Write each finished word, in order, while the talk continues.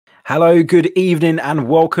Hello, good evening, and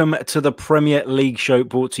welcome to the Premier League show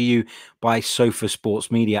brought to you by Sofa Sports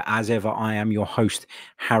Media. As ever, I am your host,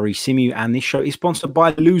 Harry Simew, and this show is sponsored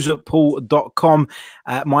by loserpool.com.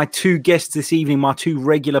 My two guests this evening, my two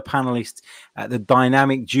regular panelists, the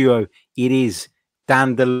dynamic duo, it is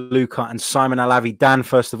Dan DeLuca and Simon Alavi. Dan,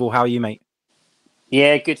 first of all, how are you, mate?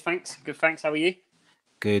 Yeah, good, thanks. Good, thanks. How are you?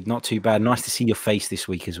 Good, not too bad. Nice to see your face this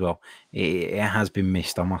week as well. It has been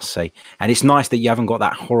missed, I must say. And it's nice that you haven't got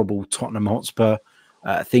that horrible Tottenham Hotspur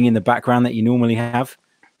thing in the background that you normally have.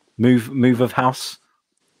 Move of house.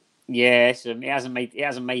 Yeah, it hasn't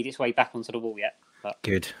made its way back onto the wall yet. But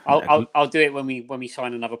good. I'll do it when we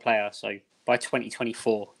sign another player. So by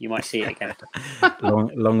 2024, you might see it again.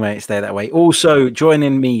 long may it stay that way. Also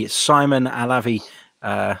joining me, Simon Alavi.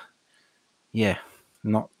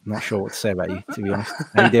 Not sure what to say about you, to be honest.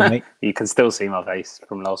 How you doing, mate? You can still see my face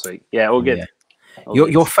from last week. Yeah, all good. Yeah.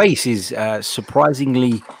 Your face is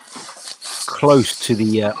surprisingly close to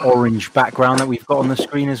the orange background that we've got on the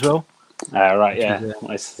screen as well. Right, yeah.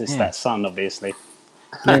 It's that sun, obviously.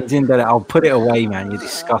 Blends in better. I'll put it away, man. You're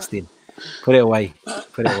disgusting. Put it away.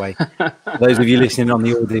 For those of you listening on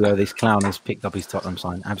the audio, this clown has picked up his Tottenham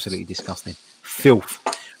sign. Absolutely disgusting. Filth.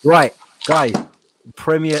 Right, guys.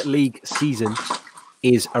 Premier League season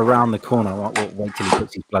is around the corner. Right, wait till he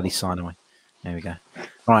puts his bloody sign away. There we go.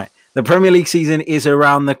 Right. The Premier League season is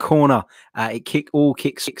around the corner. It kicks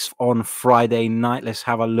on Friday night. Let's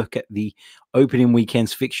have a look at the opening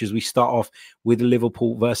weekend's fixtures. We start off with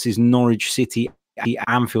Liverpool versus Norwich City at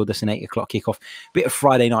Anfield. That's an 8 o'clock kickoff. Bit of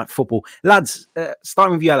Friday night football. Lads,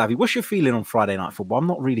 starting with you, Alavi, what's your feeling on Friday night football? I'm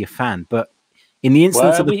not really a fan, but in the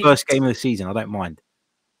instance of the first game of the season, I don't mind.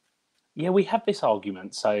 Yeah, we have this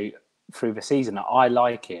argument. So through the season, I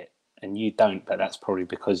like it and you don't, but that's probably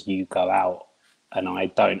because you go out and I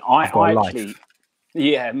don't. I actually,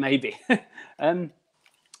 yeah, maybe. I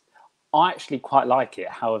actually quite like it.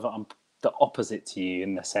 However, I'm the opposite to you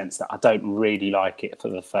in the sense that I don't really like it for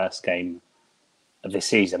the first game of the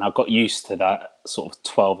season. I got used to that sort of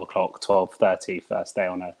 12 o'clock, 12:30 first day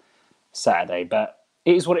on a Saturday, but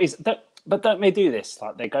it is what it is. But don't they do this?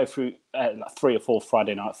 Like they go through like 3 or 4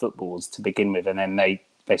 Friday night footballs to begin with, and then they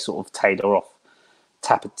sort of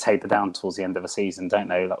taper down towards the end of the season, don't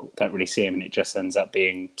they? Like, don't really see them, and it just ends up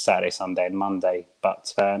being Saturday, Sunday, and Monday.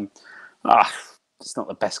 But it's not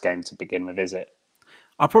the best game to begin with, is it?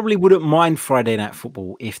 I probably wouldn't mind Friday night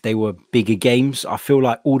football if they were bigger games. I feel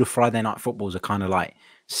like all the Friday night footballs are kind of like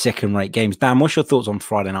second-rate games. Dan, what's your thoughts on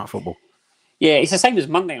Friday night football? Yeah, it's the same as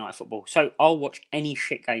Monday night football. So I'll watch any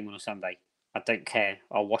shit game on a Sunday. I don't care.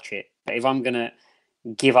 I'll watch it. But if I'm going to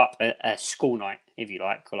give up a school night, if you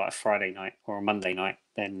like, or like a Friday night or a Monday night,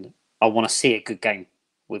 then I want to see a good game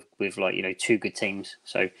with like, you know, two good teams.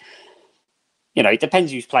 So, you know, it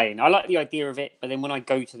depends who's playing. I like the idea of it, but then when I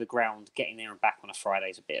go to the ground, getting there and back on a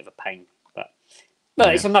Friday is a bit of a pain. But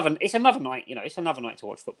it's another night, you know, it's another night to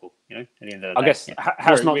watch football, you know, at the end of the day. I guess, yeah.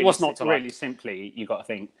 Harry, what's not to really like? simply, you got to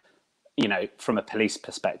think, you know, from a police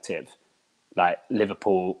perspective, like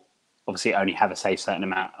Liverpool obviously only have a certain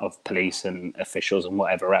amount of police and officials and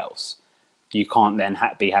whatever else. You can't then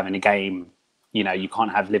be having a game, you know, you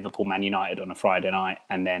can't have Liverpool Man United on a Friday night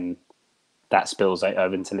and then that spills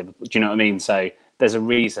over into Liverpool. Do you know what I mean? So there's a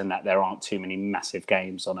reason that there aren't too many massive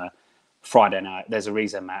games on a Friday night. There's a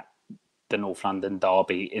reason that the North London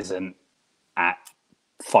derby isn't at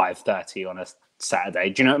 5:30 on a Saturday.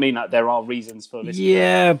 Do you know what I mean? Like there are reasons for this.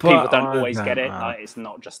 Yeah, but people don't always get it. Like it's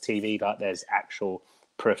not just TV. Like there's actual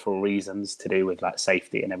peripheral reasons to do with like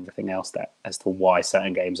safety and everything else that as to why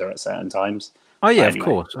certain games are at certain times. Oh yeah,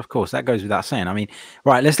 anyway. Of course, that goes without saying. I mean,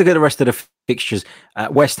 right, let's look at the rest of the fixtures.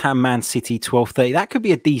 West Ham, Man City, 12:30. That could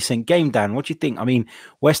be a decent game, Dan. What do you think? I mean,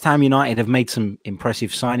 West Ham United have made some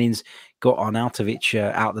impressive signings. Got Arnautovic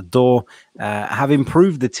out the door. Have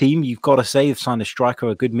improved the team. You've got to say they've signed a striker,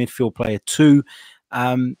 a good midfield player too.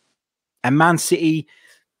 And Man City,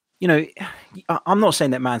 you know, I'm not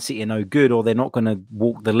saying that Man City are no good or they're not going to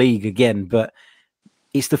walk the league again, but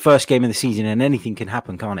it's the first game of the season and anything can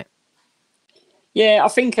happen, can't it? Yeah, I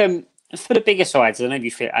think for the bigger sides, I don't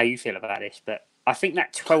know how you feel about this, but I think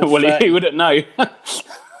that 12:30... well, he wouldn't know.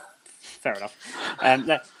 Fair enough.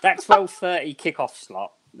 That 12:30 kickoff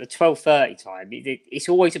slot, the 12:30 time, it's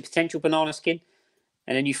always a potential banana skin.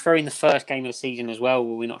 And then you throw in the first game of the season as well,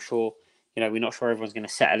 where we're not sure everyone's going to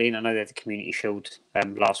settle in. I know they had the Community Shield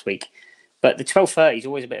last week. But the 12:30 is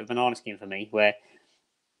always a bit of a banana skin for me, where,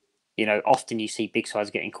 you know, often you see big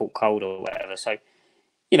sides getting caught cold or whatever. So,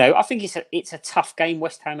 you know, I think it's a tough game.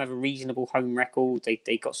 West Ham have a reasonable home record.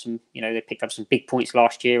 They got some, you know, they picked up some big points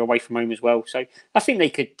last year away from home as well. So I think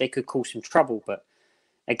they could cause some trouble. But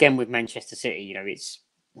again, with Manchester City, you know,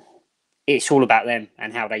 it's all about them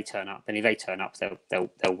and how they turn up. And if they turn up,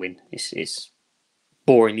 they'll win. It's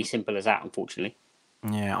boringly simple as that, unfortunately.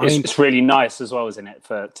 Yeah, it's really nice as well, isn't it,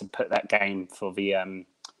 to put that game for the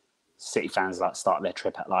City fans, like start their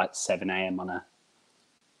trip at like 7 a.m. on a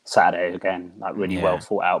Saturday again, like really well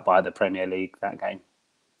thought out by the Premier League, that game.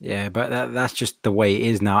 Yeah, but that's just the way it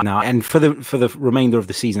is now. And for the remainder of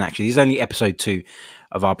the season, actually, this is only episode 2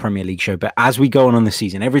 of our Premier League show. But as we go on the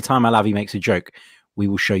season, every time Alavi makes a joke, we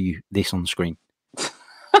will show you this on the screen.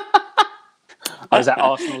 Is that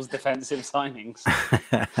Arsenal's defensive signings?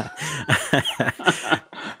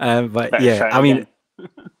 But yeah, I mean,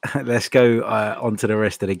 let's go on to the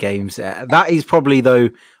rest of the games. That is probably, though,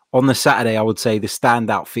 on the Saturday, I would say the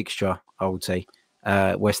standout fixture, I would say.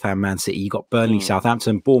 West Ham, Man City. You got Burnley,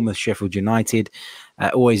 Southampton, Bournemouth, Sheffield United.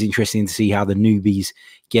 Always interesting to see how the newbies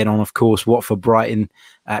get on. Of course, Watford, Brighton,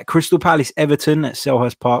 Crystal Palace, Everton at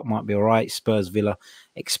Selhurst Park might be all right. Spurs, Villa,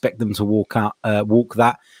 expect them to walk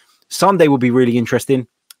that. Sunday will be really interesting.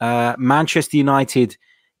 Manchester United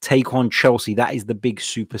take on Chelsea. That is the big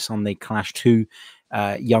Super Sunday clash. 2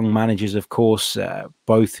 young managers, of course,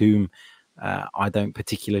 both whom I don't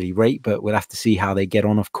particularly rate, but we'll have to see how they get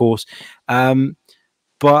on, of course.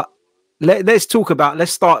 But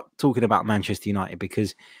let's start talking about Manchester United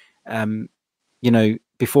because,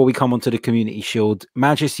 before we come onto the Community Shield,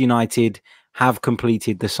 Manchester United have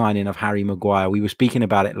completed the signing of Harry Maguire. We were speaking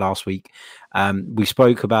about it last week. We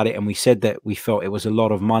spoke about it and we said that we felt it was a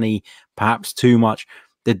lot of money, perhaps too much.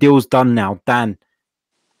 The deal's done now. Dan,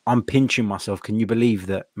 I'm pinching myself. Can you believe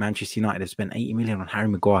that Manchester United have spent 80 million on Harry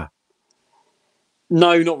Maguire?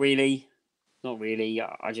 No, not really. Not really.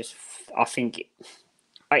 I think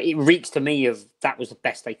it reeks to me of that was the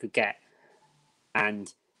best they could get.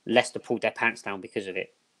 And Leicester pulled their pants down because of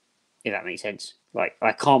it, if that makes sense. Like,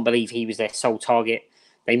 I can't believe he was their sole target.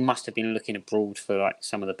 They must have been looking abroad for like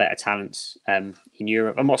some of the better talents in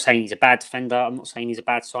Europe. I'm not saying he's a bad defender. I'm not saying he's a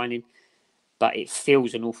bad signing. But it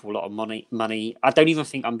feels an awful lot of money. I don't even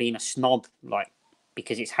think I'm being a snob, like,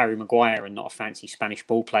 because it's Harry Maguire and not a fancy Spanish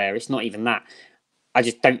ball player. It's not even that. I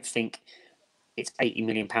just don't think it's £80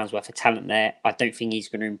 million worth of talent there. I don't think he's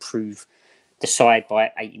going to improve the side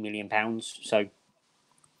by £80 million. So,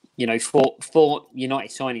 for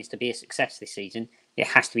United signings to be a success this season, it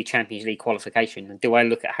has to be Champions League qualification. And do I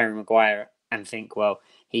look at Harry Maguire and think, well,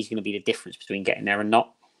 he's going to be the difference between getting there and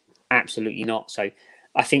not? Absolutely not. So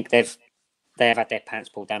I think they have had their pants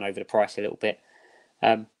pulled down over the price a little bit.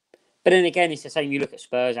 But then again, it's the same. You look at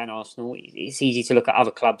Spurs and Arsenal. It's easy to look at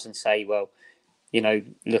other clubs and say, well,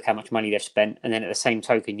 look how much money they've spent. And then at the same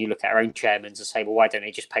token, you look at our own chairmen and say, well, why don't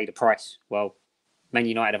they just pay the price? Well, Man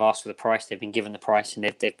United have asked for the price. They've been given the price and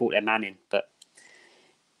they've brought their man in. But,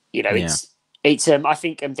 it's I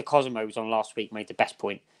think De Cosimo was on last week, made the best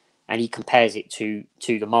point, and he compares it to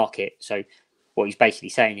the market. So what he's basically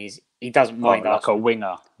saying is he doesn't mind like a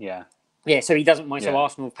winger. Yeah. Yeah, so he doesn't mind. Yeah. So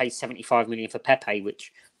Arsenal paid 75 million for Pepe,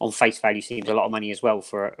 which on face value seems a lot of money as well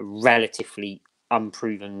for a relatively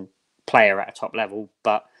unproven player at a top level.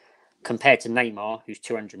 But compared to Neymar, who's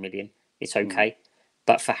 200 million, it's okay.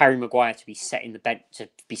 But for Harry Maguire to be set in the bench, to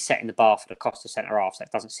be set in the bar for the cost of centre halves,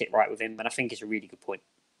 that doesn't sit right with him. And I think it's a really good point.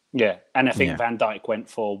 Yeah, and I think Van Dijk went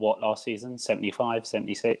for what last season? 75,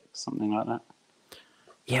 76, something like that.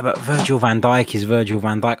 Yeah, but Virgil van Dijk is Virgil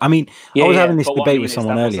van Dijk. I mean, I was having this debate with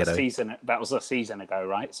someone earlier, though. That was a season ago,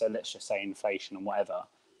 right? So let's just say inflation and whatever.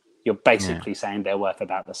 You're basically saying they're worth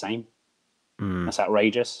about the same. That's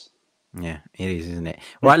outrageous. Yeah, it is, isn't it?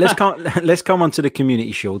 Right, let's come on to the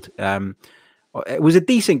Community Shield. It was a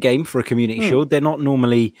decent game for a Community Shield. They're not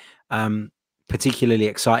normally particularly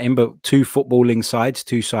exciting, but 2 footballing sides,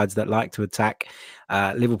 2 sides that like to attack.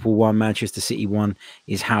 Liverpool 1, Manchester City 1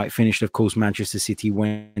 is how it finished. Of course, Manchester City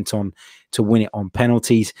went on to win it on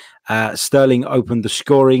penalties. Sterling opened the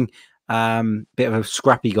scoring. Bit of a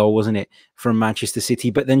scrappy goal, wasn't it, from Manchester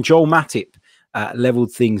City? But then Joel Matip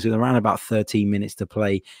leveled things with around about 13 minutes to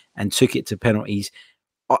play and took it to penalties.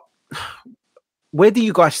 Where do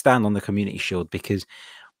you guys stand on the Community Shield? Because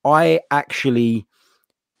I actually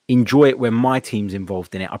enjoy it when my team's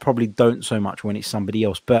involved in it. I probably don't so much when it's somebody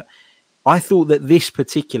else. But I thought that this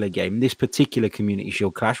particular game, this particular Community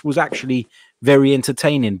Shield clash was actually very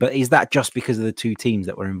entertaining. But is that just because of the 2 teams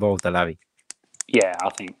that were involved, Alavi? Yeah, I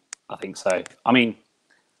think so. I mean,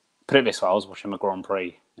 put it this way, I was watching a Grand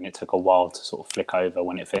Prix and it took a while to sort of flick over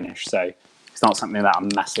when it finished. So it's not something that I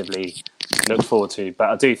massively look forward to. But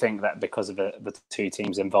I do think that because of the 2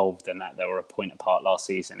 teams involved and that they were a point apart last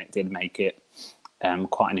season, it did make it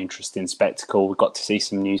quite an interesting spectacle. We got to see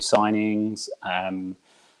some new signings.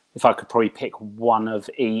 If I could probably pick one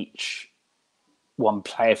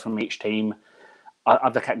player from each team,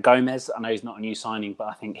 I'd look at Gomez. I know he's not a new signing, but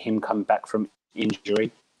I think him coming back from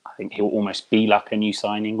injury, I think he'll almost be like a new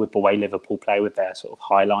signing with the way Liverpool play with their sort of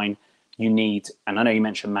high line. You need, and I know you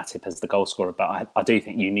mentioned Matip as the goal scorer, but I do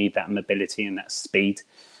think you need that mobility and that speed.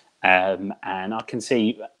 And I can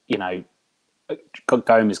see,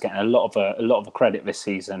 Gomez getting a lot of credit this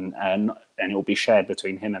season, and it will be shared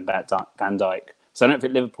between him and Van Dijk. So I don't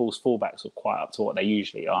think Liverpool's fullbacks are quite up to what they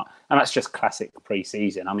usually are, and that's just classic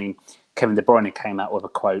pre-season. I mean, Kevin De Bruyne came out with a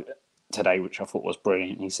quote today, which I thought was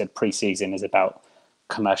brilliant. He said, "Pre-season is about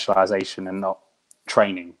commercialization and not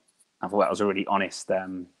training." I thought that was a really honest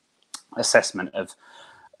assessment of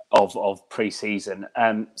pre-season.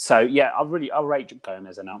 So yeah, I rate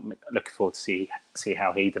Gomez, and I'm looking forward to see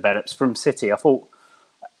how he develops. From City, I don't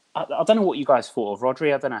know what you guys thought of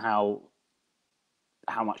Rodri. I don't know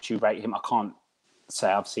how much you rate him. I can't say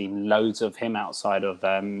I've seen loads of him outside of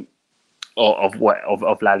La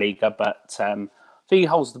Liga, but I think he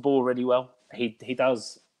holds the ball really well. He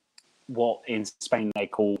does what in Spain they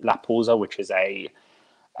call La Pausa, which is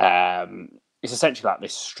it's essentially like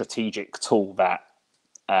this strategic tool that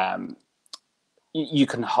you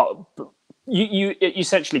can you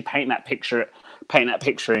essentially paint that picture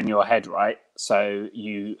in your head, right? So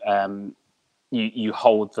you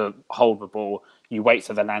hold the ball, you wait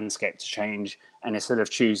for the landscape to change, and instead of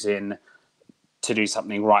choosing to do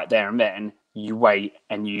something right there and then, you wait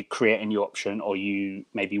and you create a new option, or you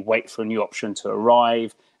maybe wait for a new option to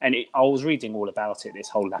arrive. And I was reading all about it, this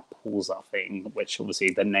whole La Pausa thing, which obviously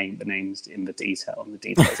the name's in the detail, and the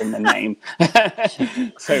details in the name.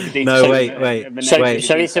 So the details,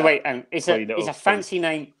 it's a fancy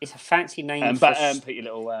name. It's a fancy name. Put your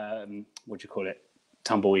little what do you call it?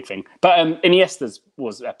 Tumbleweed thing. But Iniesta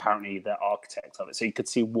was apparently the architect of it, so you could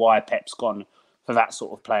see why Pep's gone for that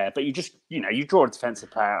sort of player. But you just, you draw a defensive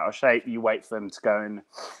player out of shape, you wait for them to go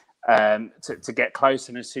and to get close,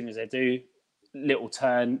 and as soon as they do, little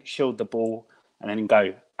turn, shield the ball, and then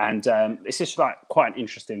go. And it's just like quite an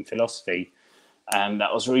interesting philosophy that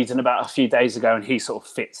I was reading about a few days ago, and he sort of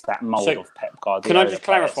fits that mold of Pep Guardiola. Can I just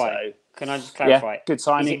clarify? Yeah, good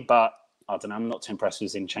signing, but I don't know. I'm not too impressed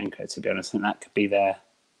with Zinchenko, to be honest. I think that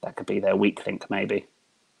could be their weak link, maybe.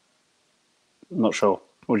 I'm not sure.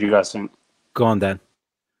 What do you guys think? Go on, Dan.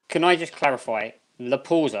 Can I just clarify? La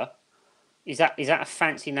Pausa, is that a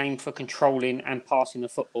fancy name for controlling and passing the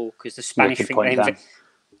football? Because the Spanish think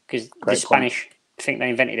they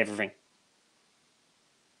invented everything.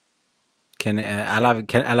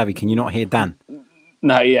 Alavi, can you not hear Dan?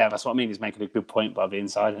 No, yeah, that's what I mean. He's making a good point by being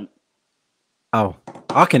silent. Oh,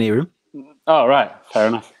 I can hear him. Oh, right. Fair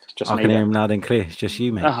enough. I can hear him loud and clear. It's just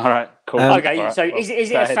you, mate. Oh, all right, cool. Okay, right, so is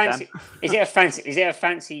it a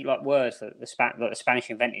fancy like word that the Spanish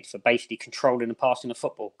invented for basically controlling and passing the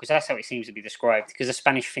football? Because that's how it seems to be described. Because the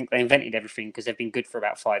Spanish think they invented everything because they've been good for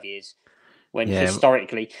about 5 years, when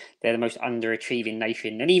historically they're the most underachieving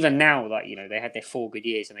nation. And even now, they had their 4 good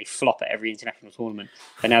years and they flop at every international tournament.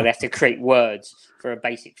 But now they have to create words for a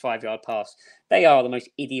basic 5-yard pass. They are the most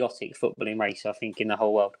idiotic footballing race, I think, in the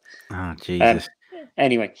whole world. Oh, Jesus.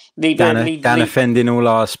 Anyway, Dan offending all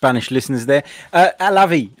our Spanish listeners there.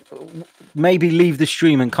 Alavi, maybe leave the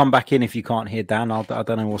stream and come back in if you can't hear Dan. I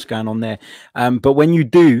don't know what's going on there. But when you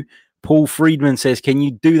do, Paul Friedman says, can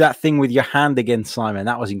you do that thing with your hand again, Simon?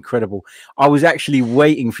 That was incredible. I was actually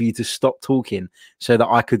waiting for you to stop talking so that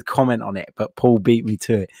I could comment on it, but Paul beat me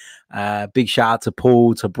to it. Big shout out to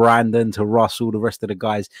Paul, to Brandon, to Russ, all the rest of the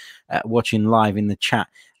guys watching live in the chat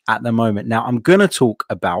at the moment. Now, I'm going to talk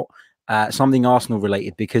about something Arsenal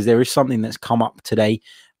related, because there is something that's come up today.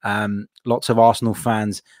 Lots of Arsenal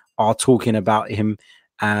fans are talking about him.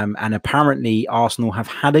 And apparently Arsenal have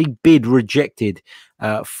had a bid rejected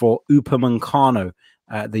for Upamecano,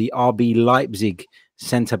 the RB Leipzig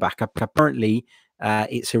centre-back. Apparently,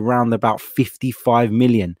 it's around about 55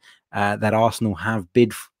 million that Arsenal have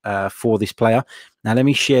bid for this player. Now, let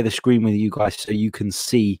me share the screen with you guys so you can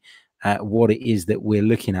see what it is that we're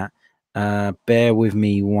looking at. Bear with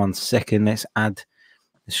me 1 second. Let's add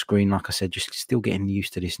the screen. Like I said, just still getting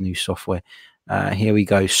used to this new software. Here we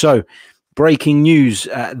go. So, breaking news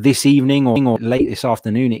this evening or late this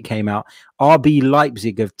afternoon, it came out. RB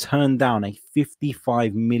Leipzig have turned down a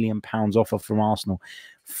 £55 million offer from Arsenal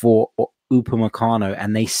for Upamecano,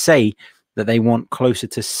 and they say that they want closer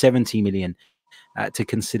to 70 million to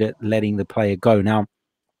consider letting the player go. Now,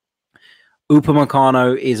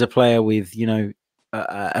 Upamecano is a player with,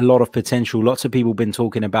 a lot of potential. Lots of people have been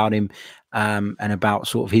talking about him and about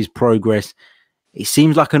sort of his progress. It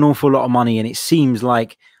seems like an awful lot of money, and it seems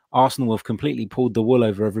like Arsenal have completely pulled the wool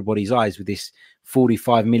over everybody's eyes with this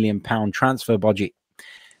 £45 million transfer budget.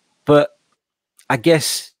 But I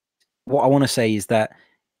guess what I want to say is that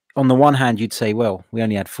on the one hand, you'd say, well, we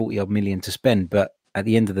only had 40 odd million to spend, but at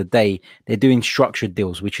the end of the day, they're doing structured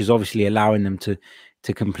deals, which is obviously allowing them to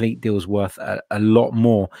complete deals worth a lot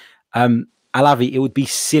more. Alavi, it would be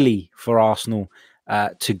silly for Arsenal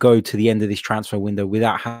to go to the end of this transfer window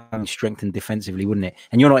without having strengthened defensively, wouldn't it?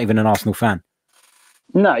 And you're not even an Arsenal fan.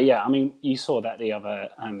 No, yeah, I mean, you saw that the other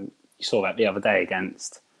day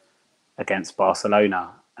against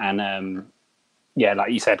Barcelona, and yeah,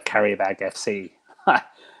 like you said, Karabag FC.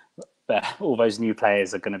 All those new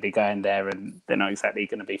players are going to be going there, and they're not exactly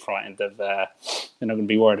going to be frightened of. They're not going to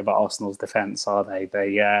be worried about Arsenal's defence, are they?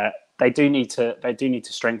 They do need to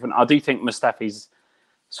strengthen. I do think Mustafi's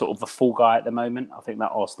sort of the fall guy at the moment. I think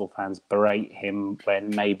that Arsenal fans berate him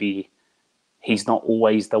when maybe he's not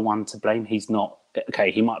always the one to blame. He's not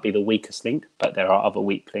okay. He might be the weakest link, but there are other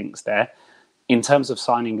weak links there. In terms of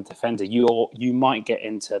signing a defender, you might get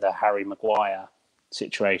into the Harry Maguire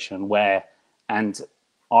situation where, and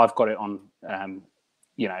I've got it on,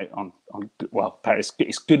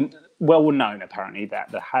 it's good, well known apparently that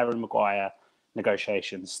the Harry Maguire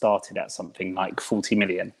negotiations started at something like 40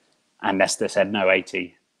 million, and Leicester said no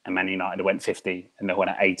 80, and Man United went 50, and they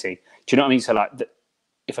went at 80. Do you know what I mean? So like,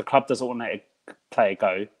 if a club doesn't want to let a player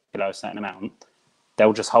go below a certain amount,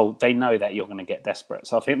 they'll just hold. They know that you're going to get desperate.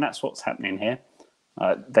 So I think that's what's happening here.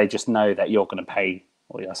 They just know that you're going to pay,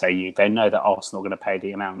 or I say you. They know that Arsenal are going to pay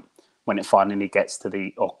the amount when it finally gets to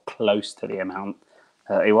the or close to the amount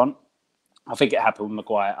they want. I think it happened with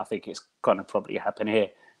Maguire. I think it's going to probably happen here.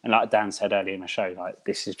 And like Dan said earlier in the show, like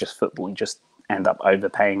this is just football. You just end up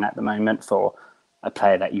overpaying at the moment for a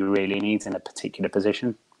player that you really need in a particular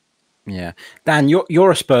position. Yeah, Dan,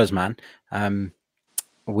 you're a Spurs man.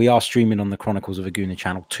 We are streaming on the Chronicles of a Gooner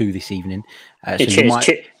channel 2 this evening. So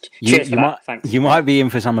you might be in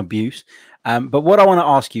for some abuse. But what I want to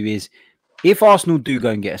ask you is, if Arsenal do go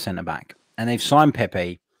and get a centre-back, and they've signed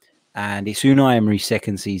Pepe, and it's Unai Emery's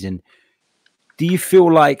second season, do you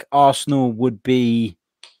feel like Arsenal would be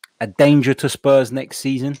a danger to Spurs next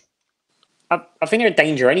season? I think they're a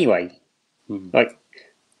danger anyway. Like,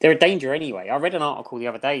 they're a danger anyway. I read an article the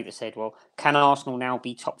other day that said, well, can Arsenal now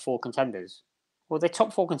be top 4 contenders? Well, they're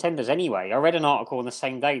top 4 contenders anyway. I read an article on the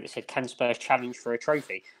same day that said, can Spurs challenge for a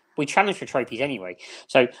trophy? We challenge for trophies anyway.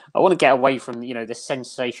 So I want to get away from, the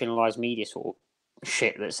sensationalised media sort of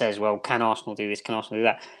shit that says, well, can Arsenal do this? Can Arsenal do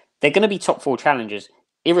that? They're going to be top 4 challengers,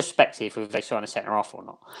 irrespective of if they sign a centre-half or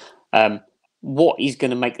not. What is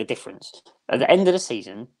going to make the difference? At the end of the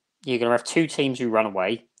season, you're going to have 2 teams who run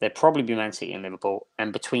away. There'll probably be Man City and Liverpool.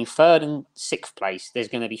 And between 3rd and 6th place, there's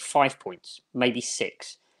going to be 5 points, maybe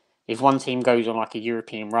 6. If one team goes on like a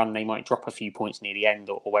European run, they might drop a few points near the end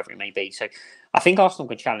or whatever it may be. So I think Arsenal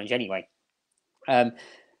can challenge anyway. The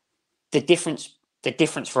difference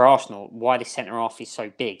for Arsenal, why the centre-half is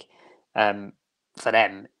so big for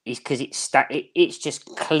them, is because it's just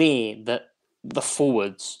clear that the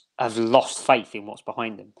forwards have lost faith in what's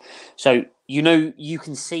behind them. So, you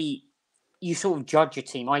can see, you sort of judge your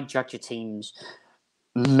team. I judge your team's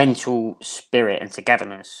mental spirit and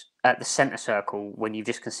togetherness at the centre circle when you've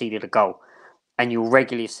just conceded a goal. And you'll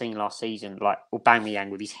regularly have seen last season, like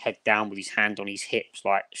Aubameyang with his head down, with his hand on his hips,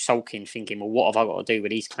 like sulking, thinking, well, what have I got to do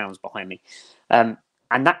with these clowns behind me? And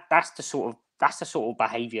that's the sort of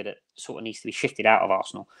behaviour that sort of needs to be shifted out of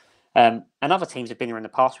Arsenal. And other teams have been here in the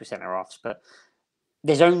past with centre-halves, but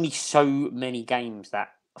there's only so many games that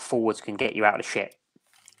forwards can get you out of shit.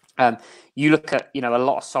 You look at, a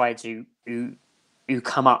lot of sides who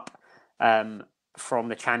come up from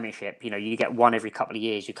the Championship. You get one every couple of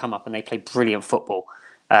years. You come up and they play brilliant football,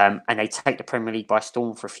 and they take the Premier League by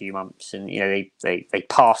storm for a few months. And they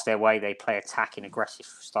pass their way. They play attacking, aggressive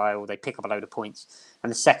style. They pick up a load of points. And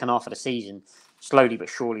the second half of the season, slowly but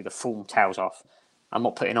surely, the form tails off. I'm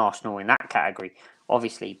not putting Arsenal in that category,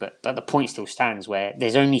 obviously, but the point still stands where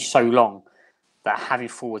there's only so long that having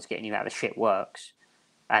forwards getting you out of the shit works.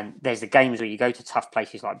 And there's the games where you go to tough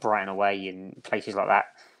places like Brighton away and places like that.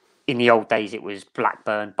 In the old days, it was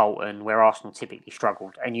Blackburn, Bolton, where Arsenal typically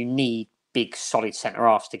struggled, and you need big, solid centre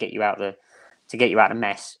halves to get you out the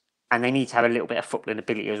mess, and they need to have a little bit of footballing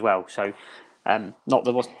ability as well. So, not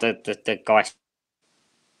the guy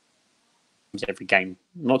every game.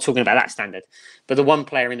 I'm not talking about that standard, but the one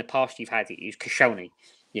player in the past you've had is Koscielny,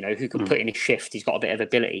 who can put in a shift. He's got a bit of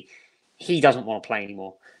ability. He doesn't want to play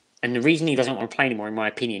anymore, and the reason he doesn't want to play anymore, in my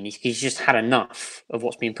opinion, is he's just had enough of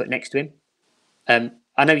what's being put next to him.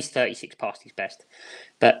 I know he's 36 past his best,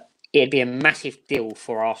 but it'd be a massive deal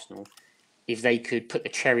for Arsenal if they could put the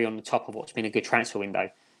cherry on the top of what's been a good transfer window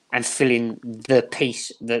and fill in the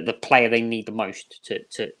piece, the player they need the most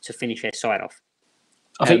to finish their side off.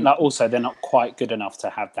 I think that also they're not quite good enough to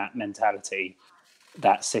have that mentality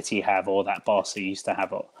that City have or that Barca used to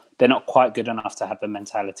have. They're not quite good enough to have the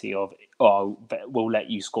mentality of, oh, we'll let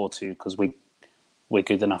you score 2 because we're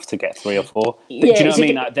good enough to get 3 or 4. Yeah, do you know what I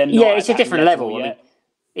mean? Like, they're not it's a different level. yet. I mean,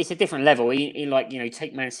 it's a different level.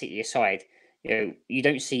 Take Man City aside. You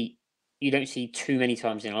don't see too many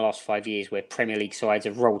times in the last 5 years where Premier League sides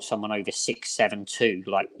have rolled someone over 6-7-2.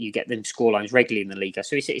 Like, you get them scorelines regularly in the league.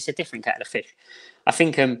 So it's a different kettle of fish. I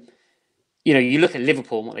think you look at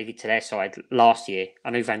Liverpool and what they did to their side last year.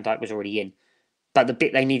 I know Van Dijk was already in, but the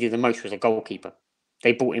bit they needed the most was a goalkeeper.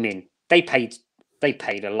 They brought him in. They paid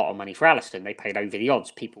a lot of money for Alisson. They paid over the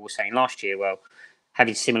odds. People were saying last year, well,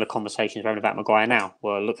 having similar conversations around about Maguire now.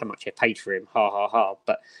 Well, look how much you paid for him. Ha, ha, ha.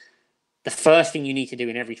 But the first thing you need to do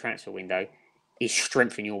in every transfer window is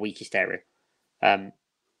strengthen your weakest area.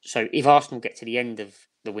 So if Arsenal get to the end of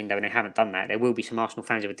the window and they haven't done that, there will be some Arsenal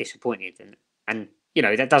fans who are disappointed. And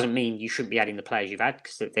that doesn't mean you shouldn't be adding the players you've had,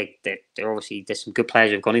 because they're obviously, there's some good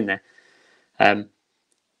players who've gone in there. And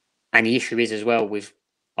the issue is as well with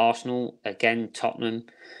Arsenal, again, Tottenham,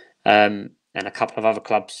 and a couple of other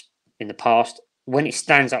clubs in the past, when it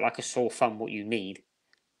stands out like a sore thumb what you need,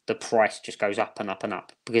 the price just goes up and up and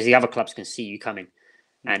up, because the other clubs can see you coming.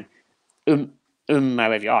 And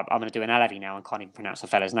however, I'm going to do an Alavi now and can't even pronounce the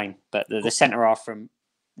fella's name, but the centre half from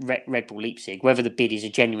Red Bull Leipzig, whether the bid is a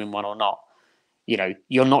genuine one or not,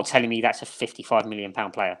 you're not telling me that's a £55 million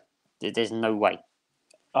player. There's no way.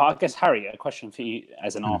 I guess, Harry, a question for you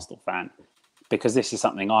as an Arsenal fan, because this is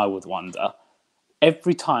something I would wonder.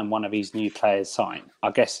 Every time one of these new players sign,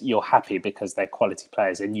 I guess you're happy because they're quality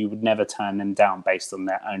players and you would never turn them down based on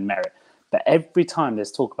their own merit. But every time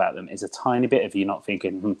there's talk about them, is a tiny bit of you not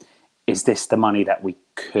thinking, is this the money that we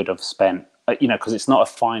could have spent? Because it's not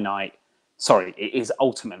it is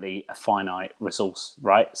ultimately a finite resource,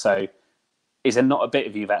 right? So is there not a bit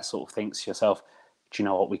of you that sort of thinks to yourself, do you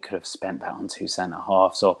know what, we could have spent that on 2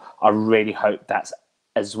 centre-halves? Or I really hope that's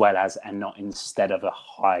as well as, and not instead of, a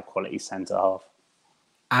high-quality centre-half.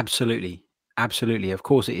 Absolutely. Of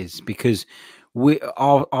course it is, because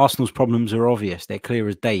our Arsenal's problems are obvious. They're clear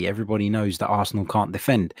as day. Everybody knows that Arsenal can't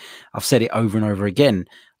defend. I've said it over and over again.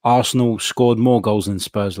 Arsenal scored more goals than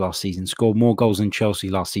Spurs last season, scored more goals than Chelsea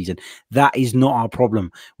last season. That is not our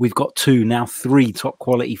problem. We've got 2, now 3 top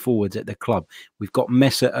quality forwards at the club. We've got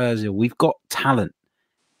Mesut Ozil. We've got talent.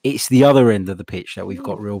 It's the other end of the pitch that we've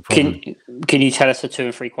got real problems. Can you tell us the 2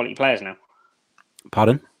 and 3 quality players now?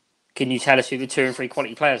 Pardon? Can you tell us who the 2 and 3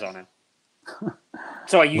 quality players are now?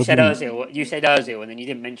 Sorry, you said Ozil. You said Ozil, and then you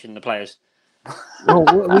didn't mention the players. Well,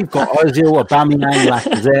 we've got Ozil, Aubameyang,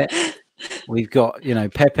 Lacazette. We've got,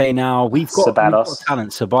 Pepe now. We've got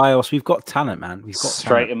talent. Ceballos. We've got talent, man. We've got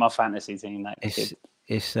straight talent. in my fantasy team.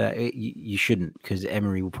 You shouldn't, because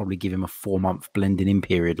Emery will probably give him a 4-month blending in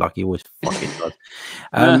period like he always fucking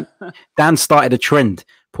does. Dan started a trend.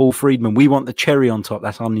 Paul Friedman, we want the cherry on top.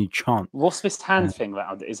 That's our new chant. What's this hand thing?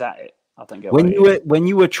 Is that it? I don't get when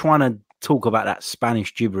you were trying to talk about that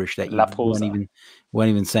Spanish gibberish that you weren't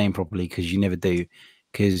even saying properly, because you never do.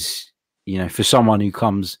 Because for someone who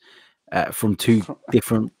comes from 2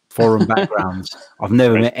 different foreign backgrounds, I've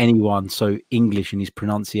never met anyone so English in his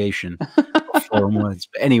pronunciation of foreign words.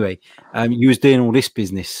 But anyway, you was doing all this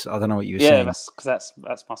business. I don't know what you were saying. Yeah,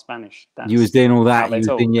 that's my Spanish. You was doing all that.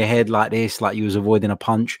 You was in your head like this, like you was avoiding a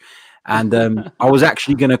punch. And I was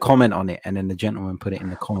actually going to comment on it, and then the gentleman put it in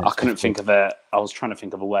the comments. I was trying to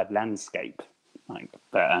think of a word, landscape.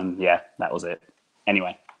 But yeah, that was it.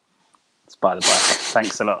 Anyway, it's by the by.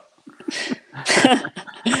 Thanks a lot.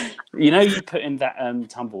 You put in that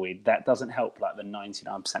tumbleweed. That doesn't help like the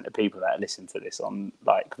 99% of people that listen to this on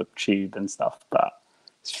like the tube and stuff. But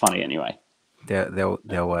it's funny anyway. They'll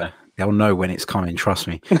know when it's coming. Trust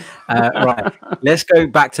me. Right, let's go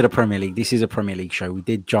back to the Premier League. This is a Premier League show. We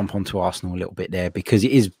did jump onto Arsenal a little bit there because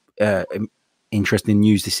it is interesting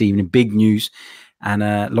news this evening. Big news. And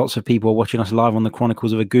lots of people are watching us live on the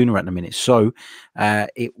Chronicles of a Gooner at the minute. So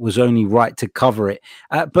it was only right to cover it.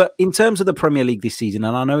 But in terms of the Premier League this season,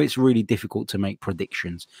 and I know it's really difficult to make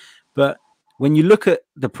predictions, but when you look at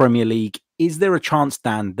the Premier League, is there a chance,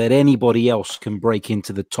 Dan, that anybody else can break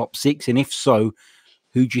into the top 6? And if so,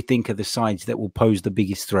 who do you think are the sides that will pose the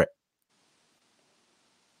biggest threat?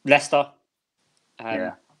 Leicester.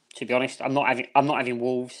 To be honest, I'm not having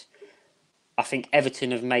Wolves. I think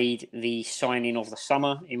Everton have made the signing of the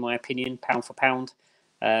summer, in my opinion, pound for pound,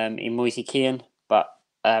 in Moise Kean. But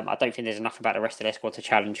I don't think there's enough about the rest of their squad to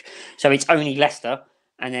challenge. So it's only Leicester.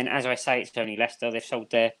 And then, as I say, it's only Leicester. They've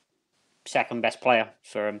sold their second best player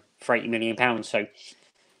for £80 million. So,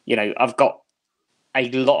 I've got a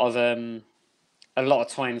lot of a lot of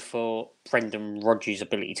time for Brendan Rodgers'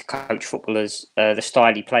 ability to coach footballers, the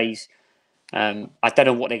style he plays. I don't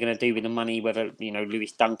know what they're going to do with the money, whether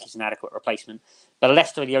Lewis Dunk is an adequate replacement. But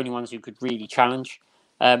Leicester are the only ones who could really challenge.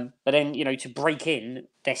 But then to break in,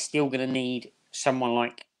 they're still going to need someone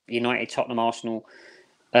like United, Tottenham, Arsenal,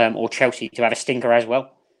 or Chelsea to have a stinker as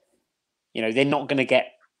well. They're not going to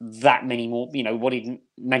get that many more. What did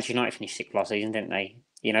Manchester United finish sixth last season, didn't they?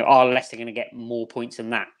 Are Leicester going to get more points than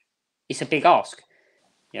that? It's a big ask.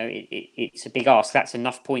 It's a big ask. That's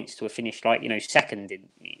enough points to have finished second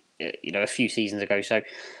in a few seasons ago. So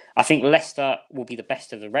I think Leicester will be the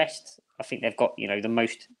best of the rest. I think they've got the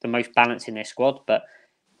most balance in their squad, but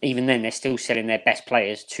even then they're still selling their best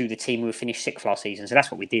players to the team who finished sixth last season. So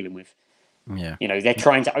that's what we're dealing with. Yeah, they're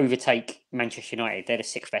trying to overtake Manchester United. They're the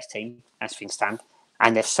sixth best team as things stand,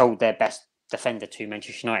 and they've sold their best defender to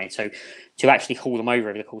Manchester United. So to actually haul them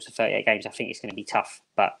over the course of 38 games, I think it's going to be tough.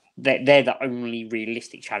 But they're the only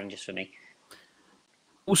realistic challengers for me.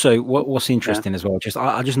 Also, what's interesting as well,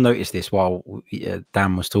 I just noticed this while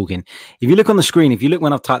Dan was talking. If you look on the screen,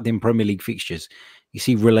 when I've typed in Premier League fixtures, you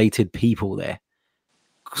see related people there.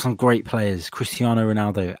 Some great players: Cristiano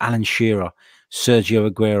Ronaldo, Alan Shearer, Sergio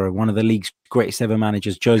Aguero, one of the league's greatest ever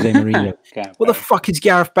managers, Jose Mourinho. What the fuck is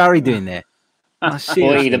Gareth Barry doing there?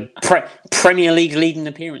 Boy, the Premier League leading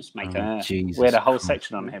appearance maker. We had a whole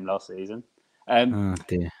section on him last season. Oh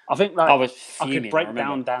dear. I think I could break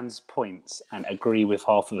down Dan's points and agree with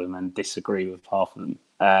half of them and disagree with half of them.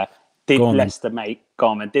 Did Leicester make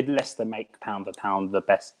pound for pound the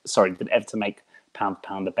best? Sorry, did Everton make pound for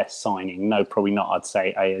pound the best signing? No, probably not. I'd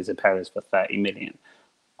say Ayoze Perez for 30 million.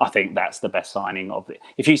 I think that's the best signing of it.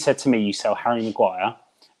 If you said to me, you sell Harry Maguire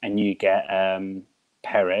and you get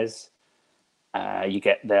Perez. You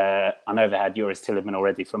get I know they had Joris Tielemans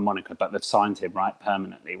already from Monaco, but they've signed him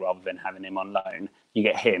permanently rather than having him on loan. You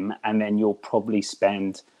get him, and then you'll probably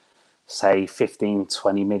spend, say, 15,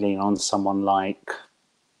 20 million on someone like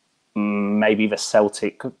maybe the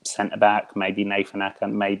Celtic centre-back, maybe Nathan Ake,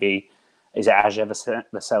 maybe, is it Ajev,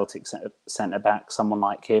 the Celtic centre-back, someone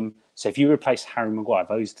like him. So if you replace Harry Maguire,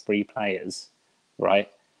 those three players, right,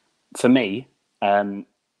 for me,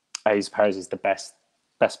 Ayoze Perez is the best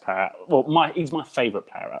player. Well, he's my favourite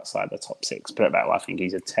player outside the top six. Put it that way. I think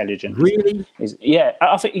he's intelligent. Really?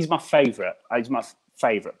 I think he's my favourite. He's my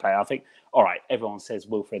favourite player. I think. All right, everyone says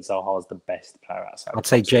Wilfried Zaha is the best player outside. I'd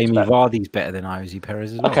say Jamie Vardy's better than Ayoze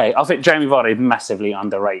Perez as well. Okay, I think Jamie Vardy is massively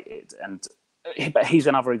underrated, but he's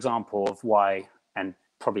another example of why, and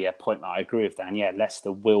probably a point that I agree with Dan. Yeah,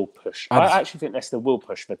 Leicester will push. I actually think Leicester will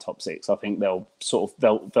push the top six. I think they'll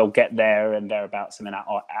get there and thereabouts, and then at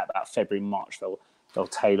about February, March they'll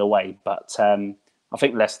tail away. But I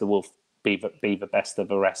think Leicester will be the best of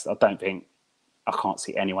the rest. I can't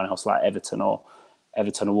see anyone else like Everton or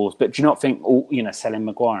Wolves. But do you not think selling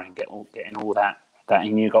Maguire and getting all that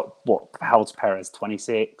and you got how old's Perez,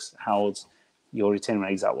 26, how old's Youri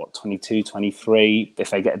Tielemans at 22, 23?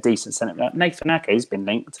 If they get a decent centre, Nathan Ake has been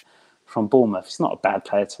linked from Bournemouth. He's not a bad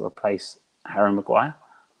player to replace Harry Maguire.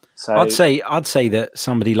 So I'd say that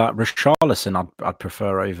somebody like Richarlison I'd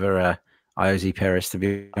prefer over Ayoze Perez, to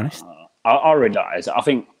be honest. I really like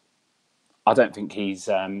it. I don't think he's.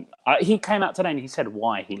 He came out today and he said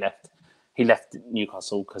why he left. He left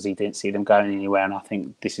Newcastle because he didn't see them going anywhere, and I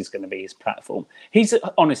think this is going to be his platform. He's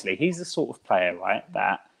the sort of player, right,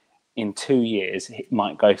 that in 2 years he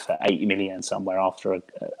might go for 80 million somewhere after a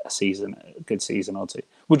season, a good season or two.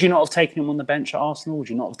 Would you not have taken him on the bench at Arsenal? Would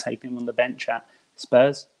you not have taken him on the bench at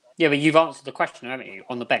Spurs? Yeah, but you've answered the question, haven't you?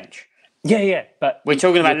 On the bench. Yeah, but we're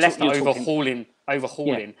talking about Leicester overhauling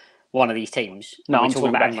one of these teams. No, I'm talking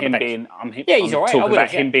about him being. He's all right. Talking about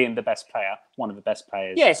him being the best player, one of the best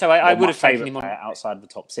players. Yeah, so I would have taken him on outside the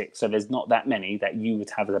top six. So there's not that many that you would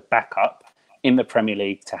have as a backup in the Premier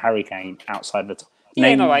League to Harry Kane outside the top.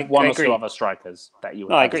 Name one or two other strikers that you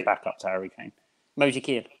would have as backup to Harry Kane. Moji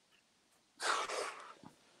Kean.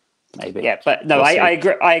 Maybe. Yeah, but no, I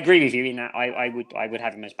agree. I agree with you in that I would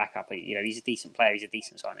have him as backup. He's a decent player. He's a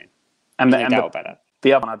decent signing. And no doubt about that.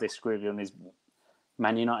 The other one I disagree with you on is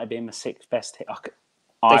Man United being the sixth best hit.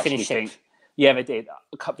 They finished sixth. Yeah, they did.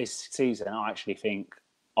 This season, I actually think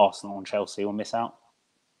Arsenal and Chelsea will miss out.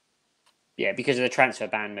 Yeah, because of the transfer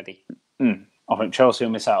ban, maybe. I think Chelsea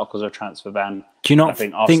will miss out because of the transfer ban. Do you not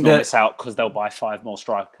think Arsenal will miss out because they'll buy 5 more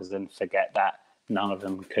strikers and forget that none of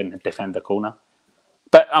them can defend the corner?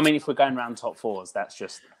 But I mean, if we're going around top fours, that's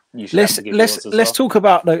just let's talk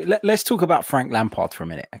about Frank Lampard for a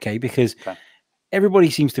minute, okay? Because everybody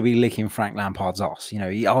seems to be licking Frank Lampard's ass.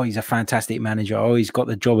 He's a fantastic manager. Oh, he's got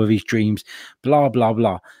the job of his dreams. Blah blah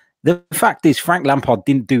blah. The fact is, Frank Lampard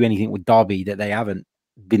didn't do anything with Derby that they haven't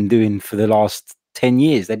been doing for the last 10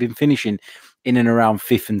 years. They've been finishing in and around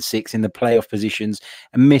 5th and 6th in the playoff positions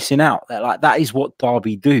and missing out. That is what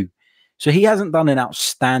Derby do. So he hasn't done an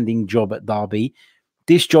outstanding job at Derby.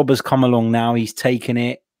 This job has come along now. He's taken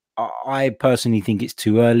it. I personally think it's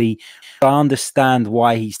too early. I understand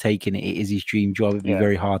why he's taken it. It is his dream job. It'd be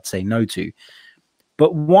very hard to say no to.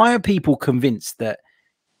 But why are people convinced that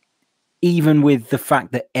even with the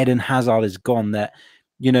fact that Eden Hazard is gone, that,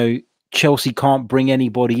 Chelsea can't bring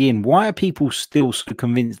anybody in? Why are people still so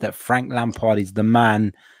convinced that Frank Lampard is the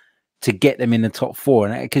man to get them in the top 4?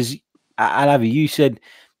 And because, Alavi, you said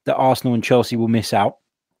that Arsenal and Chelsea will miss out.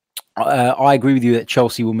 I agree with you that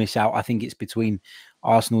Chelsea will miss out. I think it's between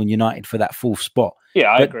Arsenal and United for that 4th spot.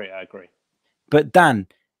 Yeah, I agree. But Dan,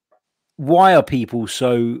 why are people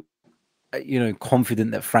so,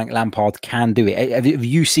 confident that Frank Lampard can do it? Have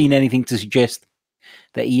you seen anything to suggest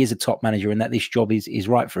that he is a top manager and that this job is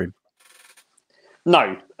right for him?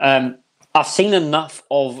 No, I've seen enough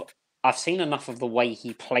of the way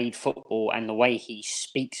he played football and the way he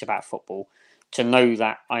speaks about football to know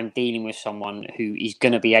that I'm dealing with someone who is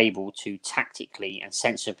going to be able to tactically and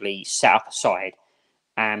sensibly set up a side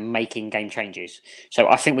and making game changes. So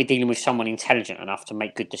I think we're dealing with someone intelligent enough to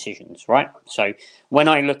make good decisions, right? So when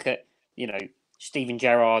I look at, Steven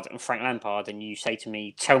Gerrard and Frank Lampard, and you say to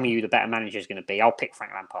me, tell me who the better manager is going to be, I'll pick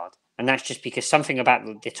Frank Lampard. And that's just because something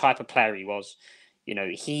about the type of player he was,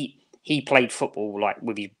 he played football like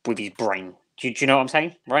with his brain. Do you know what I'm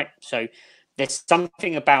saying? Right? So there's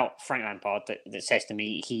something about Frank Lampard that says to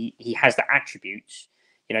me he has the attributes.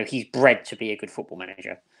 He's bred to be a good football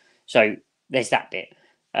manager. So there's that bit.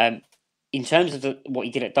 In terms of what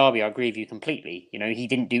he did at Derby, I agree with you completely. He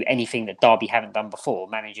didn't do anything that Derby haven't done before.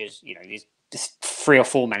 Managers, there's just 3 or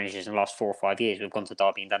 4 managers in the last 4 or 5 years who have gone to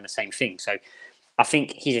Derby and done the same thing. So I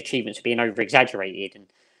think his achievements are being over-exaggerated, and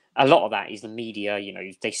a lot of that is the media.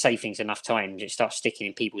 They say things enough times, it starts sticking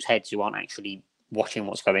in people's heads who aren't actually watching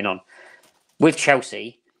what's going on. With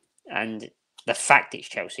Chelsea, and the fact it's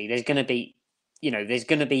Chelsea, there's going to be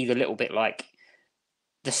the little bit like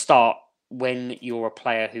the start when you're a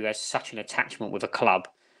player who has such an attachment with a club.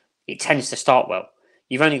 It tends to start well.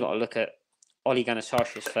 You've only got to look at Ole Gunnar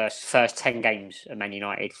Solskjaer's first 10 games at Man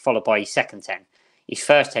United, followed by his second 10. His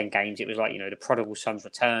first 10 games, it was like, the prodigal son's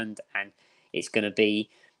returned, and it's going to be,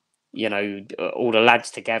 all the lads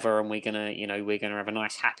together, and we're gonna have a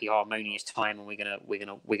nice, happy, harmonious time, and we're gonna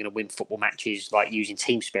win football matches like using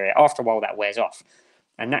team spirit. After a while, that wears off,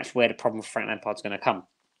 and that's where the problem with Frank Lampard's going to come.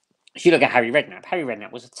 If you look at Harry Redknapp, Harry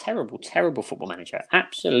Redknapp was a terrible, terrible football manager,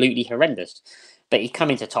 absolutely horrendous. But he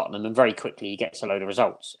come into Tottenham and very quickly he gets a load of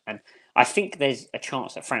results. And I think there's a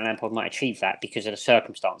chance that Frank Lampard might achieve that because of the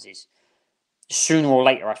circumstances. Sooner or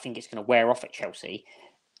later, I think it's going to wear off at Chelsea.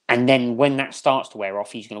 And then when that starts to wear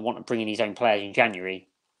off, he's going to want to bring in his own players in January.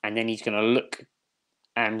 And then he's going to look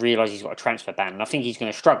and realise he's got a transfer ban. And I think he's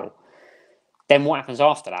going to struggle. Then what happens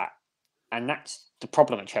after that? And that's the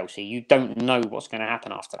problem at Chelsea. You don't know what's going to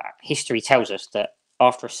happen after that. History tells us that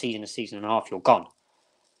after a season and a half, you're gone.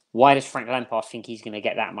 Why does Frank Lampard think he's going to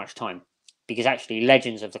get that much time? Because actually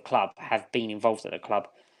legends of the club have been involved at the club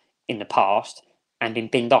in the past and been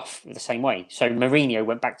binned off the same way. So Mourinho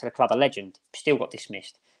went back to the club a legend, still got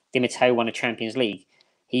dismissed. Di Matteo won a Champions League.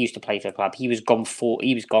 He used to play for the club. He was gone 4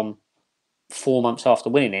 months after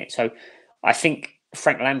winning it. So I think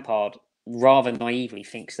Frank Lampard rather naively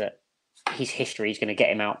thinks that his history is going to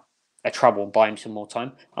get him out of trouble and buy him some more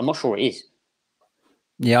time. I'm not sure it is.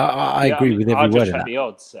 Yeah, I agree with every word of that.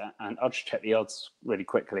 I'll just check the odds really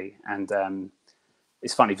quickly. And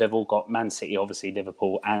it's funny, they've all got Man City, obviously,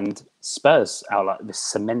 Liverpool, and Spurs out like this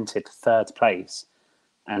cemented 3rd place.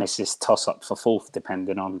 And it's this toss-up for 4th,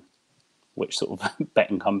 depending on which sort of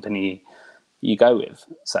betting company you go with.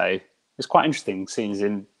 So it's quite interesting,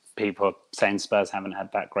 seeing people saying Spurs haven't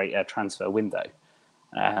had that great transfer window.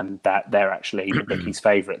 That they're actually the bookies'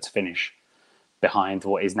 favourite to finish behind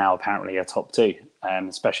what is now apparently a top 2,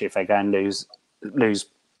 especially if they go and lose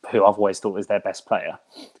who I've always thought was their best player.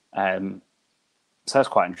 So that's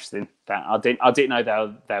quite interesting. That I didn't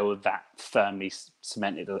know they were that firmly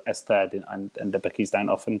cemented as 3rd, and the bookies don't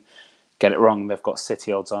often get it wrong. They've got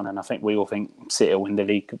City odds on, and I think we all think City will win the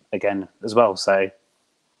league again as well. So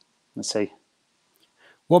let's see.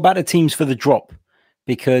 What about the teams for the drop?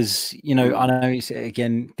 Because, I know it's,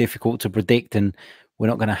 again, difficult to predict, and we're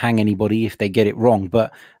not going to hang anybody if they get it wrong.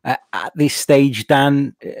 But at this stage,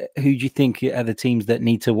 Dan, who do you think are the teams that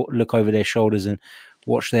need to look over their shoulders and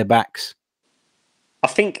watch their backs? I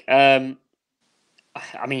think, Sheffield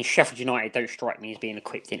United don't strike me as being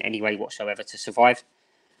equipped in any way whatsoever to survive.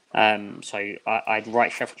 So I'd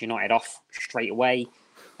write Sheffield United off straight away.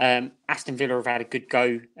 Aston Villa have had a good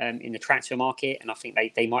go in the transfer market, and I think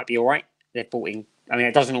they might be all right. They've bought in. I mean,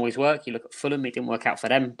 it doesn't always work. You look at Fulham; it didn't work out for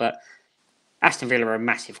them. But Aston Villa are a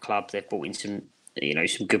massive club. They've bought in some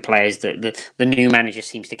good players. The new manager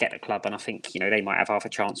seems to get the club, and I think they might have half a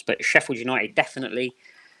chance. But Sheffield United definitely.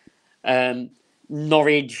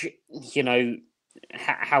 Norwich,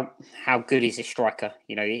 how good is this striker?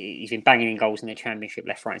 He's been banging in goals in the Championship,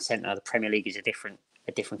 left, right, and centre. The Premier League is a different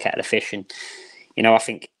kettle of fish, and I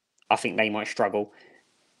think they might struggle.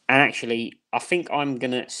 And actually, I think I'm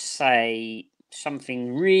gonna say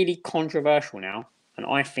something really controversial now, and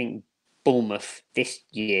I think Bournemouth this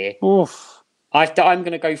year. Oof. I'm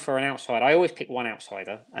going to go for an outsider. I always pick one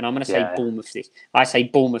outsider, and I'm going to say Bournemouth. I say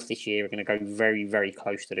Bournemouth this year are going to go very, very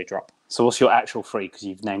close to the drop. So what's your actual 3? Because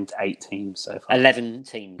you've named 8 teams so far. 11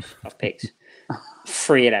 teams I've picked.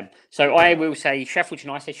 3 of them. So I will say Sheffield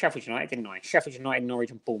United. I said Sheffield United, didn't I? Sheffield United,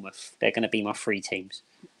 Norwich, and Bournemouth. They're going to be my 3 teams.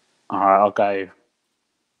 All right, I'll go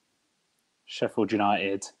Sheffield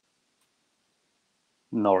United,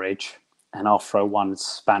 Norwich, and I'll throw one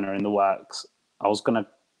spanner in the works. I was going to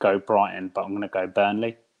go Brighton, but I'm going to go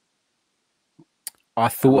Burnley. I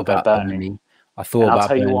thought about Burnley. I'll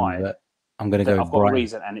tell you why. But I'm going to go I've got a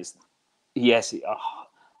reason, and it's I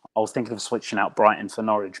was thinking of switching out Brighton for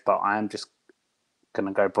Norwich, but I am just going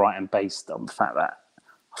to go Brighton based on the fact that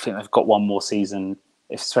I think they've got one more season,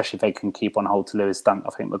 especially if they can keep on hold to Lewis Dunk. I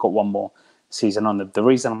think they've got one more season on them. The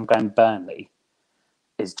reason I'm going Burnley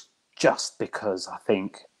is just because I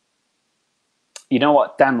think,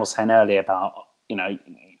 what Dan was saying earlier about,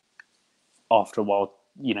 after a while,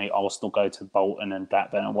 Arsenal go to Bolton and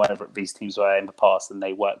Blackburn and whatever these teams were in the past and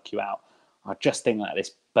they work you out. I just think that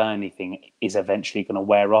this Burnley thing is eventually going to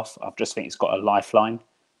wear off. I just think it's got a lifeline.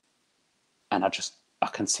 And I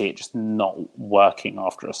can see it just not working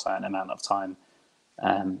after a certain amount of time.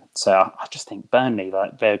 So I just think Burnley,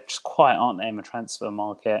 they're just quiet, aren't they, in the transfer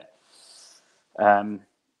market?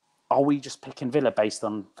 Are we just picking Villa based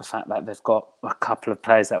on the fact that they've got a couple of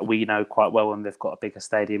players that we know quite well and they've got a bigger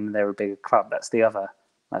stadium and they're a bigger club? That's the other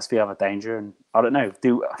danger. And I don't know.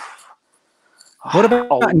 What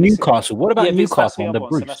about Newcastle? What about Newcastle on the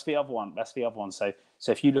Bruce? So that's the other one. So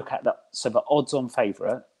if you look at that, so the odds-on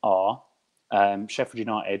favourite are Sheffield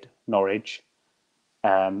United, Norwich,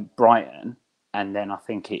 Brighton, and then I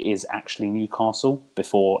think it is actually Newcastle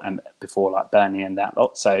before like Burnley and that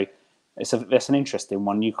lot. So that's an interesting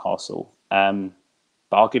one, Newcastle. But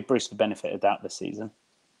I'll give Bruce the benefit of doubt this season.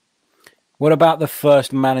 What about the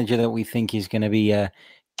first manager that we think is going to be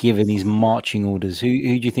given his marching orders? Who do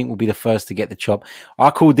you think will be the first to get the chop? I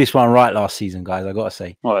called this one right last season, guys. I got to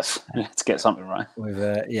say. Well, let's get something right.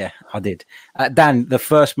 Yeah, I did. Dan, the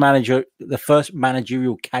first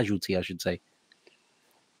managerial casualty, I should say.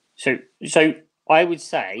 So I would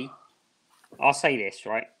say, I'll say this,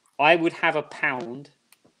 right? I would have £1.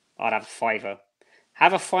 I'd have a £5.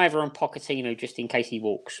 Have a £5 on Pochettino just in case he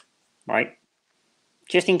walks, right?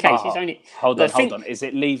 Just in case. It's only. Hold on. Is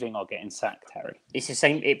it leaving or getting sacked, Harry? It's the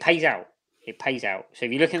same. It pays out. So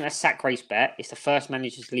if you're looking at a sack race bet, it's the first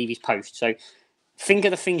manager to leave his post. So think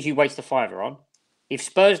of the things you waste a £5 on. If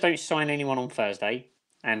Spurs don't sign anyone on Thursday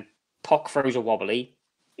and Poch throws a wobbly,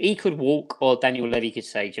 he could walk, or Daniel Levy could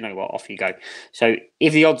say, "Do you know what? Off you go." So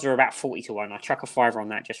if the odds are about 40-1, I chuck a £5 on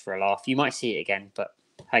that just for a laugh. You might see it again, but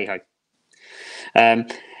hey ho.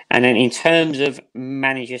 And then in terms of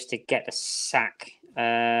managers to get the sack. Do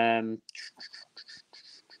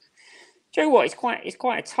you know what? It's quite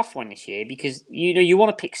a tough one this year because you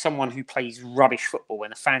want to pick someone who plays rubbish football when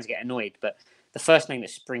the fans get annoyed, but the first name that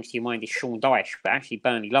springs to your mind is Sean Dyche. But actually,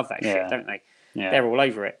 Burnley love that shit, don't they? Yeah. They're all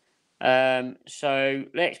over it. So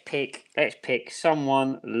let's pick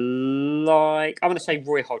someone like I'm going to say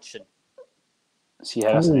Roy Hodgson. So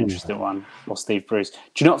yeah, that's an interesting one. Or Steve Bruce.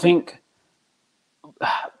 Do you not think?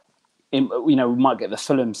 We might get the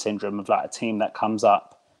Fulham syndrome of like a team that comes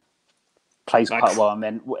up, plays quite well, and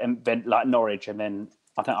then like Norwich, and then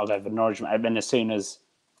I think I'll go for Norwich. And then as soon as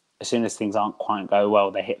things aren't quite go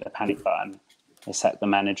well, they hit the panic button, they sack the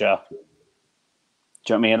manager. Do you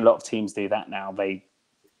know what I mean? A lot of teams do that now. They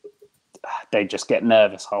just get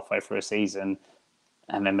nervous halfway through a season,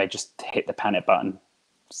 and then they just hit the panic button,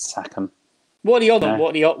 sack them. What are the odds? What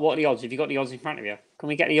are the odds? Have you got the odds in front of you? Can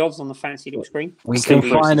we get the odds on the fancy little screen? We can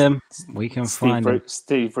find them.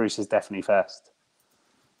 Steve Bruce is definitely first.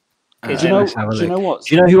 Do you know what?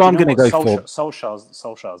 Do you know who I'm going to go for?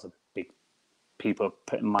 Solskjaer's a big. People are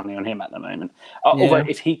putting money on him at the moment. Although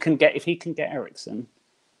if he can get Eriksen,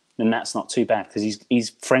 then that's not too bad because he's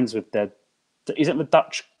friends with isn't the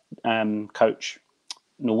Dutch coach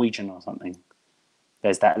Norwegian or something?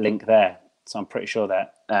 There's that link there. So I'm pretty sure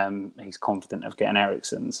that he's confident of getting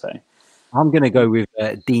Eriksen. So I'm going to go with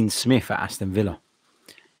Dean Smith at Aston Villa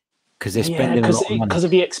because they're spending a lot of money. Because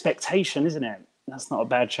of the expectation, isn't it? That's not a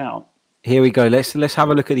bad shout. Here we go. Let's have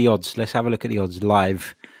a look at the odds. Let's have a look at the odds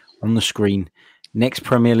live on the screen. Next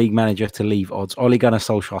Premier League manager to leave odds: Ole Gunnar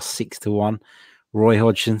Solskjaer 6-1, Roy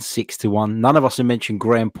Hodgson 6-1. None of us have mentioned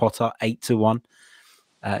Graham Potter 8-1,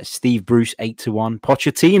 Steve Bruce 8-1,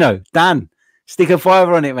 Pochettino. Dan, stick a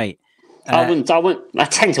fiver on it, mate. I wouldn't.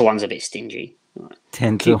 10-1's a bit stingy.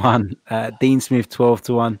 10-1. Dean Smith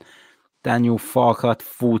 12-1. Daniel Farke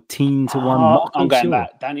 14-1. I'm going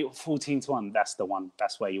back. Daniel 14-1. That's the one.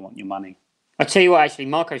 That's where you want your money. I'll tell you what. Actually,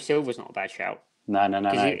 Marco Silva's not a bad shout. No.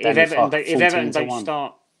 If Everton don't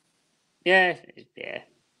start, yeah.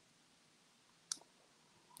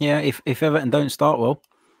 If Everton don't start well,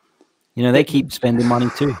 they keep spending money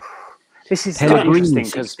too. This is quite interesting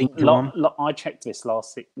because I checked this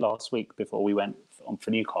last week before we went on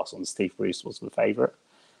for Newcastle, and Steve Bruce was the favourite.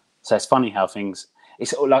 So it's funny how things.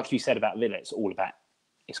 It's like you said about Villa. It's all about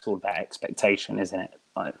expectation, isn't it?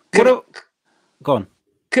 Like, go on.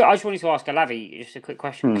 I just wanted to ask Alavi just a quick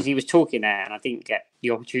question because he was talking there, and I didn't get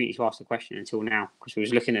the opportunity to ask the question until now because we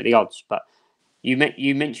was looking at the odds. But you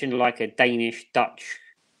mentioned like a Danish, Dutch,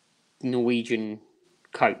 Norwegian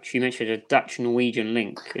coach. You mentioned a Dutch Norwegian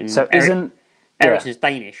link. And so isn't Eriksen's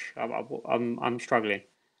Danish? I'm struggling.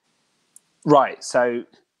 Right. So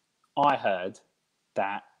I heard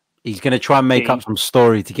that. He's going to try and make up some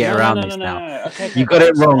story to get around this now. No. Okay, you got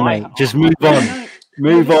it wrong, mate. Just move on.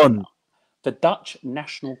 Move on. The Dutch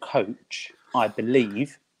national coach, I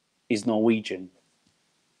believe, is Norwegian.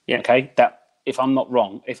 Yeah. Okay. That if I'm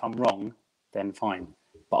wrong, then fine.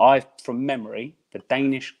 But from memory, the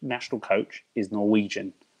Danish national coach is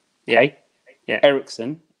Norwegian. Okay. Yeah.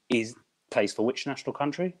 Eriksen plays for which national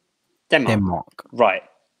country? Denmark. Right.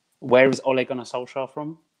 Where is Ole Gunnar Solskjaer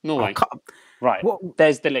from? Norway. Right.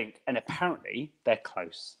 There's the link. And apparently they're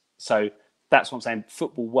close. So that's what I'm saying.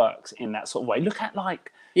 Football works in that sort of way. Look at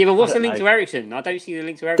Yeah, but what's the link to Eriksen? I don't see the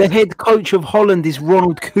link to Eriksen. The head coach of Holland is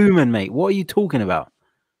Ronald Koeman, mate. What are you talking about?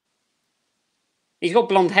 He's got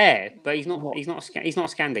blonde hair, but he's not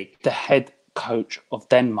Scandi. The head coach of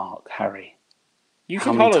Denmark, Harry.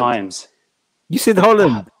 How many times? You said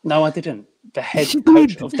Holland. No, I didn't. The head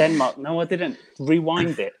coach of Denmark. No, I didn't.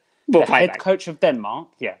 Rewind it. The head coach of Denmark.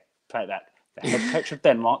 Yeah, play that. The head coach of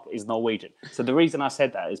Denmark is Norwegian. So the reason I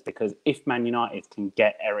said that is because if Man United can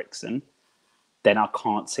get Eriksen, then I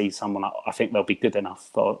can't see someone. I think they'll be good enough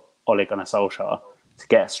for Ole Gunnar Solskjaer to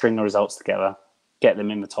get a string of results together, get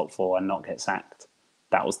them in the top 4, and not get sacked.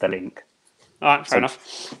 That was the link. All right, fair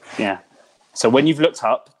enough. Yeah. So when you've looked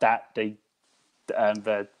up that the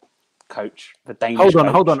coach, the Danish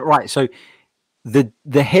hold on. Right. So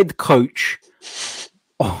the head coach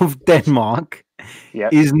of Denmark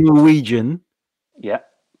is Norwegian. Yeah,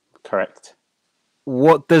 correct.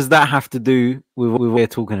 What does that have to do with what we're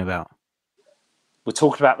talking about? We're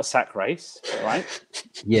talking about the sack race, right?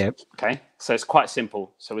 Yeah. Okay. So it's quite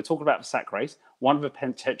simple. So we're talking about the sack race. One of the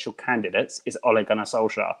potential candidates is Ole Gunnar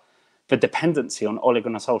Solskjaer. The dependency on Ole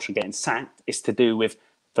Gunnar Solskjaer getting sacked is to do with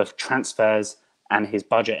the transfers and his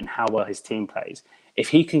budget and how well his team plays. If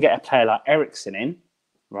he can get a player like Eriksen in,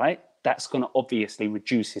 right, that's going to obviously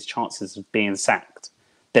reduce his chances of being sacked.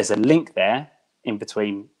 There's a link there in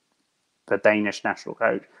between the Danish national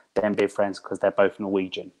coach, them being friends because they're both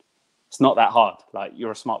Norwegian. It's not that hard. Like,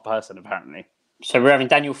 you're a smart person, apparently. So we're having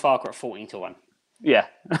Daniel Farke at 14-1. Yeah.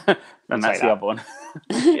 And that's the other one.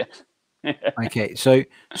 Yeah. Okay, so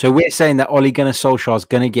we're saying that Ole Gunnar Solskjaer is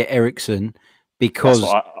going to get Eriksen because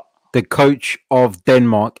the coach of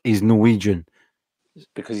Denmark is Norwegian.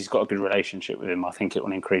 Because he's got a good relationship with him. I think it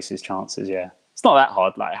will increase his chances, yeah. It's not that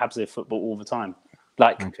hard. Like, it happens in football all the time.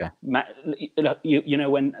 Like, you know,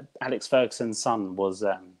 when Alex Ferguson's son was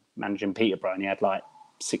managing Peterborough and he had,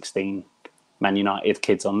 16 Man United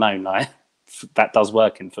kids on loan, that does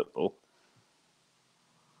work in football.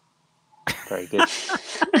 Very good.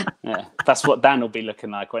 Yeah, that's what Dan will be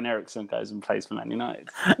looking like when Eriksen goes and plays for Man United.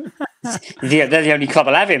 Yeah, they're the only club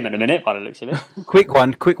I'll have him in a minute, by the looks of it. Quick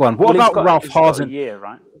one. What about Ralph Hasen? He's got a year,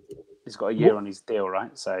 right? He's got a year on his deal,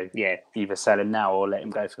 right? So yeah, either sell him now or let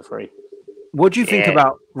him go for free. What do you think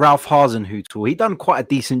about Ralph Hasenhüttl? He done quite a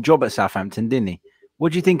decent job at Southampton, didn't he?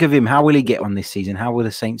 What do you think of him? How will he get on this season? How will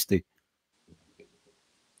the Saints do?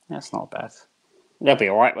 That's not bad. They'll be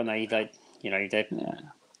all right when they're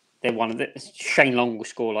one of the. Shane Long will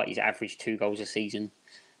score his average 2 goals a season.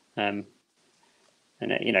 And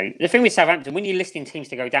the thing with Southampton, when you're listing teams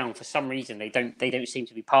to go down, for some reason they don't seem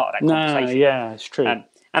to be part of that conversation. No, yeah, it's true.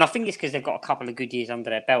 And I think it's because they've got a couple of good years under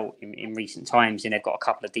their belt in recent times, and they've got a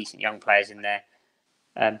couple of decent young players in there.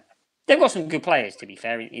 They've got some good players, to be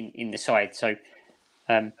fair, in the side. So,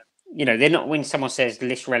 they're not. When someone says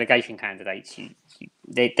list relegation candidates,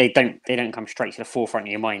 they don't come straight to the forefront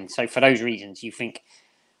of your mind. So, for those reasons, you think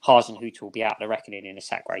Hasenhüttl will be out of the reckoning in the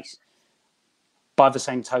sack race. By the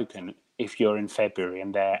same token, if you're in February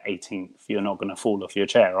and they're 18th, you're not going to fall off your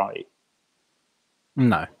chair, right?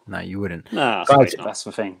 No, you wouldn't. No, Guys, that's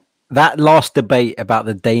the thing. That last debate about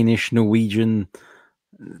the Danish, Norwegian,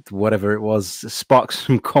 whatever it was, sparked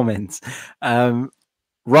some comments.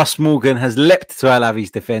 Russ Morgan has leapt to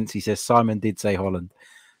Alavi's defence. He says Simon did say Holland.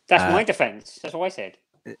 That's my defence. That's what I said.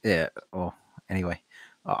 Yeah. Well, anyway,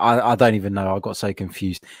 I don't even know. I got so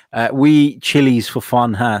confused. We chilies for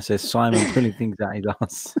fun, says Simon, pulling things out his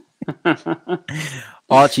ass.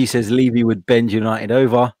 Archie says Levy would bend United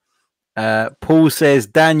over. Paul says,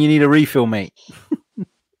 Dan, you need a refill, mate.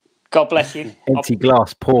 God bless you. Empty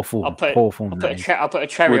glass, poor form. I'll put a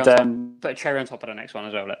cherry on top. Put a cherry on top of the next one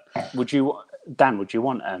as well. Look. Would you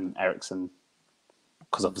want Eriksson?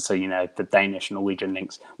 Because obviously, the Danish and Norwegian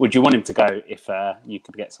links. Would you want him to go if you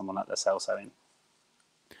could get someone like the Celso in?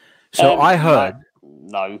 So I heard.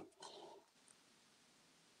 No.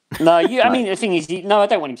 I mean, the thing is, I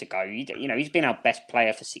don't want him to go. He's been our best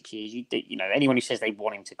player for 6 years. Anyone who says they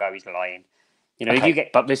want him to go is lying. Okay,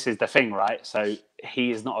 but this is the thing, right? So he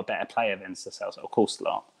is not a better player than Celso. Of course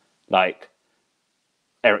not. Like,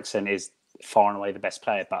 Eriksson is far and away the best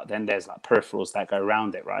player, but then there's like peripherals that go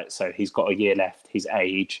around it, right? So he's got a year left. His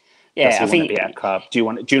age. Yeah, I think. Be at a club. Do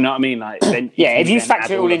you know what I mean? Like, then if you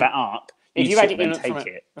factor all in that up, if you add it in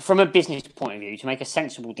from a business point of view to make a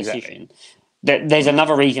sensible decision, there's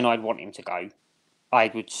another reason I'd want him to go. I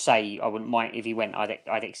would say I wouldn't mind if he went.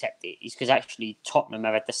 I'd accept it. Is because actually Tottenham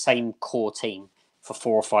have had the same core team for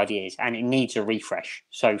 4 or 5 years, and it needs a refresh.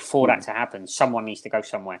 So for that to happen, someone needs to go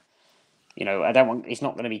somewhere. It's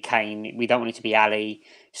not going to be Kane. We don't want it to be Ali.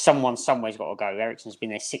 Someone somewhere's got to go. Eriksson's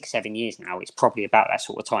been there 6-7 years now. It's probably about that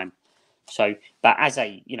sort of time. So, but as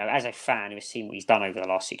a fan who has seen what he's done over the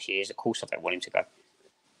last 6 years, of course I don't want him to go.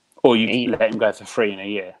 Or let him go for free in a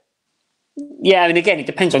year. Yeah, I mean, again, it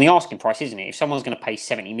depends on the asking price, isn't it? If someone's going to pay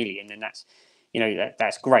 70 million, then that's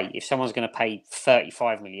great. If someone's going to pay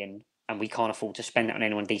 35 million and we can't afford to spend that on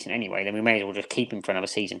anyone decent anyway, then we may as well just keep him for another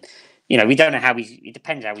season. We don't know it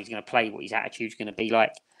depends how he's going to play, what his attitude's going to be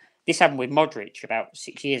like. This happened with Modric about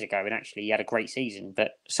 6 years ago, and actually he had a great season.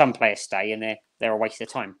 But some players stay, and they're a waste of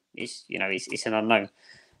time. It's an unknown.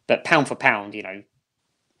 But pound for pound,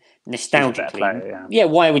 nostalgically,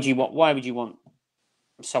 why would you want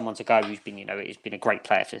someone to go who's been he's been a great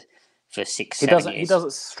player for 6-7 years? He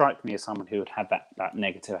doesn't strike me as someone who would have that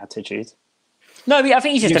negative attitude. No, I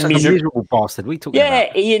think he's just a miserable bastard. We talking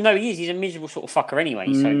about? He is. He's a miserable sort of fucker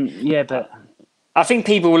anyway. So but I think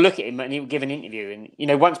people will look at him and he'll give an interview,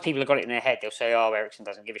 and once people have got it in their head, they'll say, "Oh, Eriksson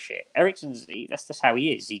doesn't give a shit." That's just how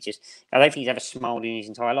he is. I don't think he's ever smiled in his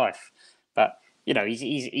entire life, but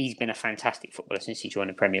he's been a fantastic footballer since he joined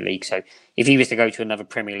the Premier League. So if he was to go to another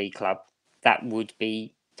Premier League club, that would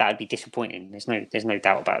be disappointing. There's no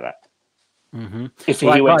doubt about that. Mm-hmm. If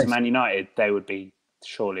he went to Man United, they would be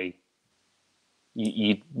surely.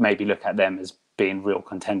 You'd maybe look at them as being real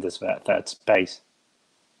contenders for that third space.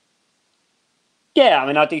 Yeah, I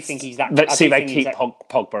mean, I do think he's that. Let's see, they keep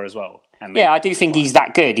Pogba as well. I do think he's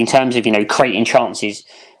that good in terms of creating chances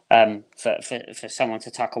for someone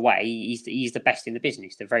to tuck away. He's the best in the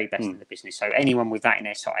business, the very best in the business. So anyone with that in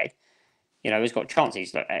their side, has got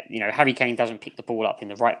chances. Harry Kane doesn't pick the ball up in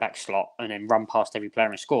the right back slot and then run past every player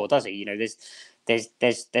and score, does he? There's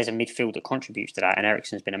a midfield that contributes to that, and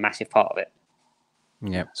Eriksson's been a massive part of it.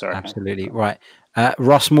 Yeah, absolutely right.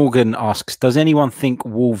 Russ Morgan asks, does anyone think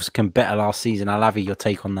Wolves can better last season? Alavi, your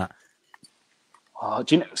take on that?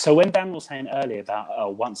 So when Dan was saying earlier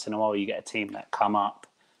about once in a while you get a team that come up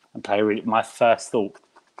and play really, my first thought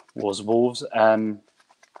was Wolves. No,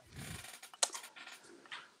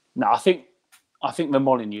 I think the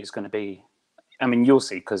Molineux is going to be. I mean, you'll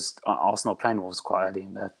see because Arsenal playing Wolves quite early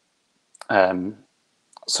in the.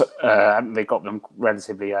 They got them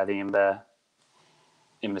relatively early in the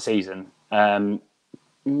season. That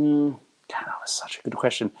was such a good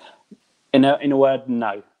question. In a word,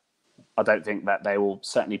 no. I don't think that they will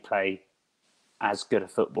certainly play as good a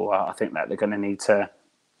football. I think that they're going to need to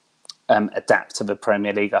adapt to the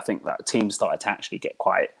Premier League. I think that teams started to actually get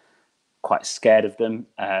quite scared of them,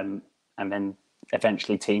 and then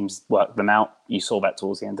eventually teams worked them out. You saw that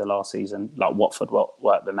towards the end of last season, like Watford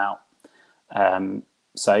worked them out.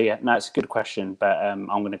 It's a good question, but I'm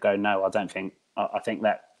going to go no. I don't think. I think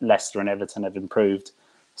that Leicester and Everton have improved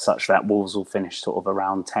such that Wolves will finish sort of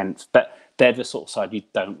around 10th. But they're the sort of side you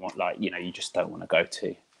don't want, you just don't want to go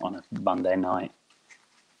to on a Monday night.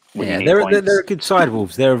 Yeah, they're a good side,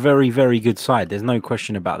 Wolves. They're a very, very good side. There's no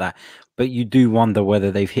question about that. But you do wonder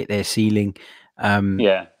whether they've hit their ceiling.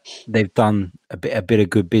 They've done a bit of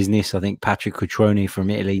good business. I think Patrick Cutrone from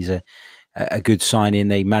Italy is a good signing.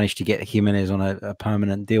 They managed to get Jimenez on a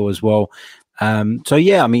permanent deal as well. So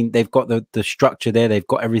yeah, I mean, they've got the structure there. They've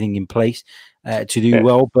got everything in place to do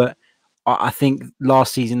well. But I think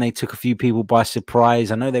last season they took a few people by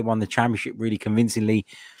surprise. I know they won the championship really convincingly,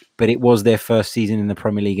 but it was their first season in the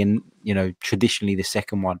Premier League, and traditionally the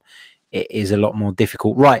second one it is a lot more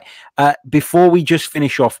difficult. Right. Before we just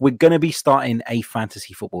finish off, we're going to be starting a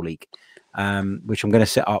fantasy football league, which I'm going to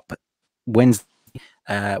set up Wednesday.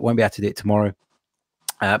 Won't be able to do it tomorrow,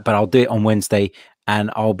 but I'll do it on Wednesday,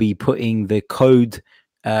 and I'll be putting the code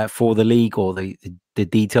for the league or the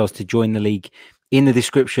details to join the league in the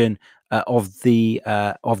description of this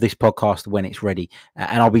podcast when it's ready,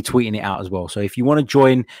 and I'll be tweeting it out as well. So if you want to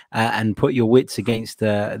join and put your wits against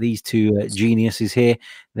these two geniuses here,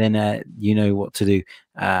 then you know what to do.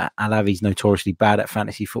 Alavi's notoriously bad at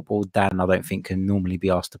fantasy football. Dan, I don't think, can normally be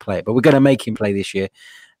asked to play it, but we're going to make him play this year.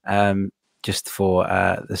 Just for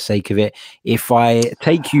the sake of it. If I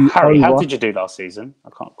take you, Harry, how did you do last season? I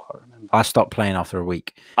can't quite remember. I stopped playing after a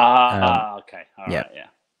week. Okay. All right, yeah,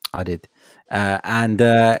 I did.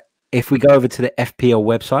 And if we go over to the FPL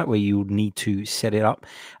website where you need to set it up,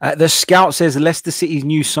 the Scout says Leicester City's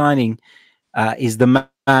new signing is the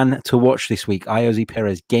man to watch this week. Ayoze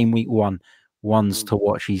Perez, game week one's to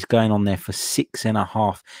watch. He's going on there for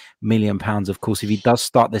 £6.5 million. Of course, if he does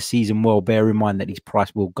start the season well, bear in mind that his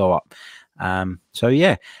price will go up. So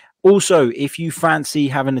yeah. Also, if you fancy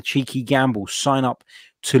having a cheeky gamble, sign up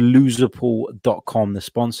to loserpool.com, the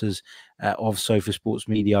sponsors of Sofa Sports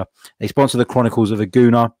Media. They sponsor the Chronicles of a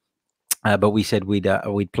Gooner. But we said we'd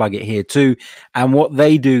plug it here too. And what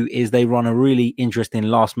they do is they run a really interesting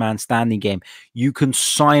last man standing game. You can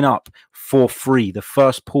sign up for free. The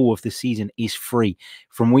first pool of the season is free.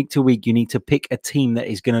 From week to week, you need to pick a team that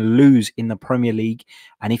is going to lose in the Premier League.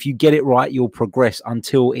 And if you get it right, you'll progress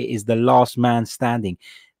until it is the last man standing.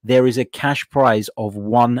 There is a cash prize of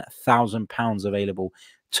 £1,000 available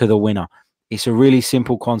to the winner. It's a really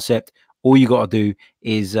simple concept. All you got to do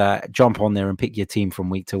is jump on there and pick your team from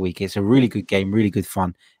week to week. It's a really good game, really good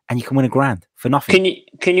fun, and you can win £1,000 for nothing.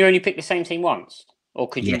 Can you only pick the same team once, or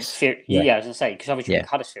could you? Yes. Yeah, I was gonna say, because obviously picked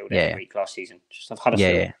Huddersfield every week last season. Just have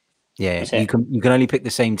Huddersfield. Yeah. You can only pick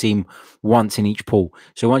the same team once in each pool.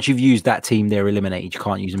 So once you've used that team, they're eliminated. You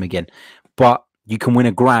can't use them again. But you can win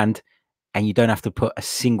 £1,000. And you don't have to put a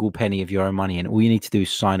single penny of your own money in. All you need to do is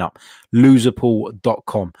sign up.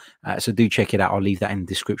 Loserpool.com. So do check it out. I'll leave that in the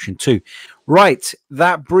description too. Right.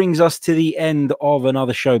 That brings us to the end of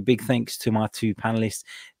another show. Big thanks to my two panelists,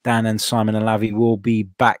 Dan and Simon Alavi. We'll be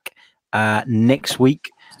back next week.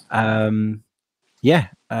 We'll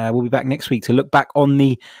be back next week to look back on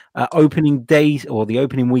the opening days, or the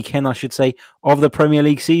opening weekend, I should say, of the Premier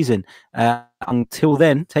League season. Until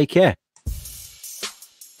then, take care.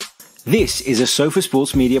 This is a Sofa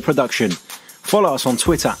Sports Media production. Follow us on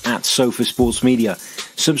Twitter at Sofa Sports Media.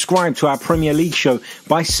 Subscribe to our Premier League show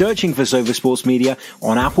by searching for Sofa Sports Media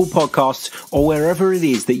on Apple Podcasts or wherever it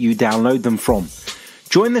is that you download them from.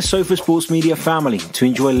 Join the Sofa Sports Media family to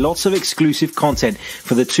enjoy lots of exclusive content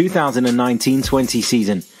for the 2019-20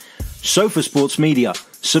 season. Sofa Sports Media.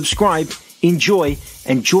 Subscribe, enjoy,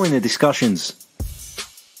 and join the discussions.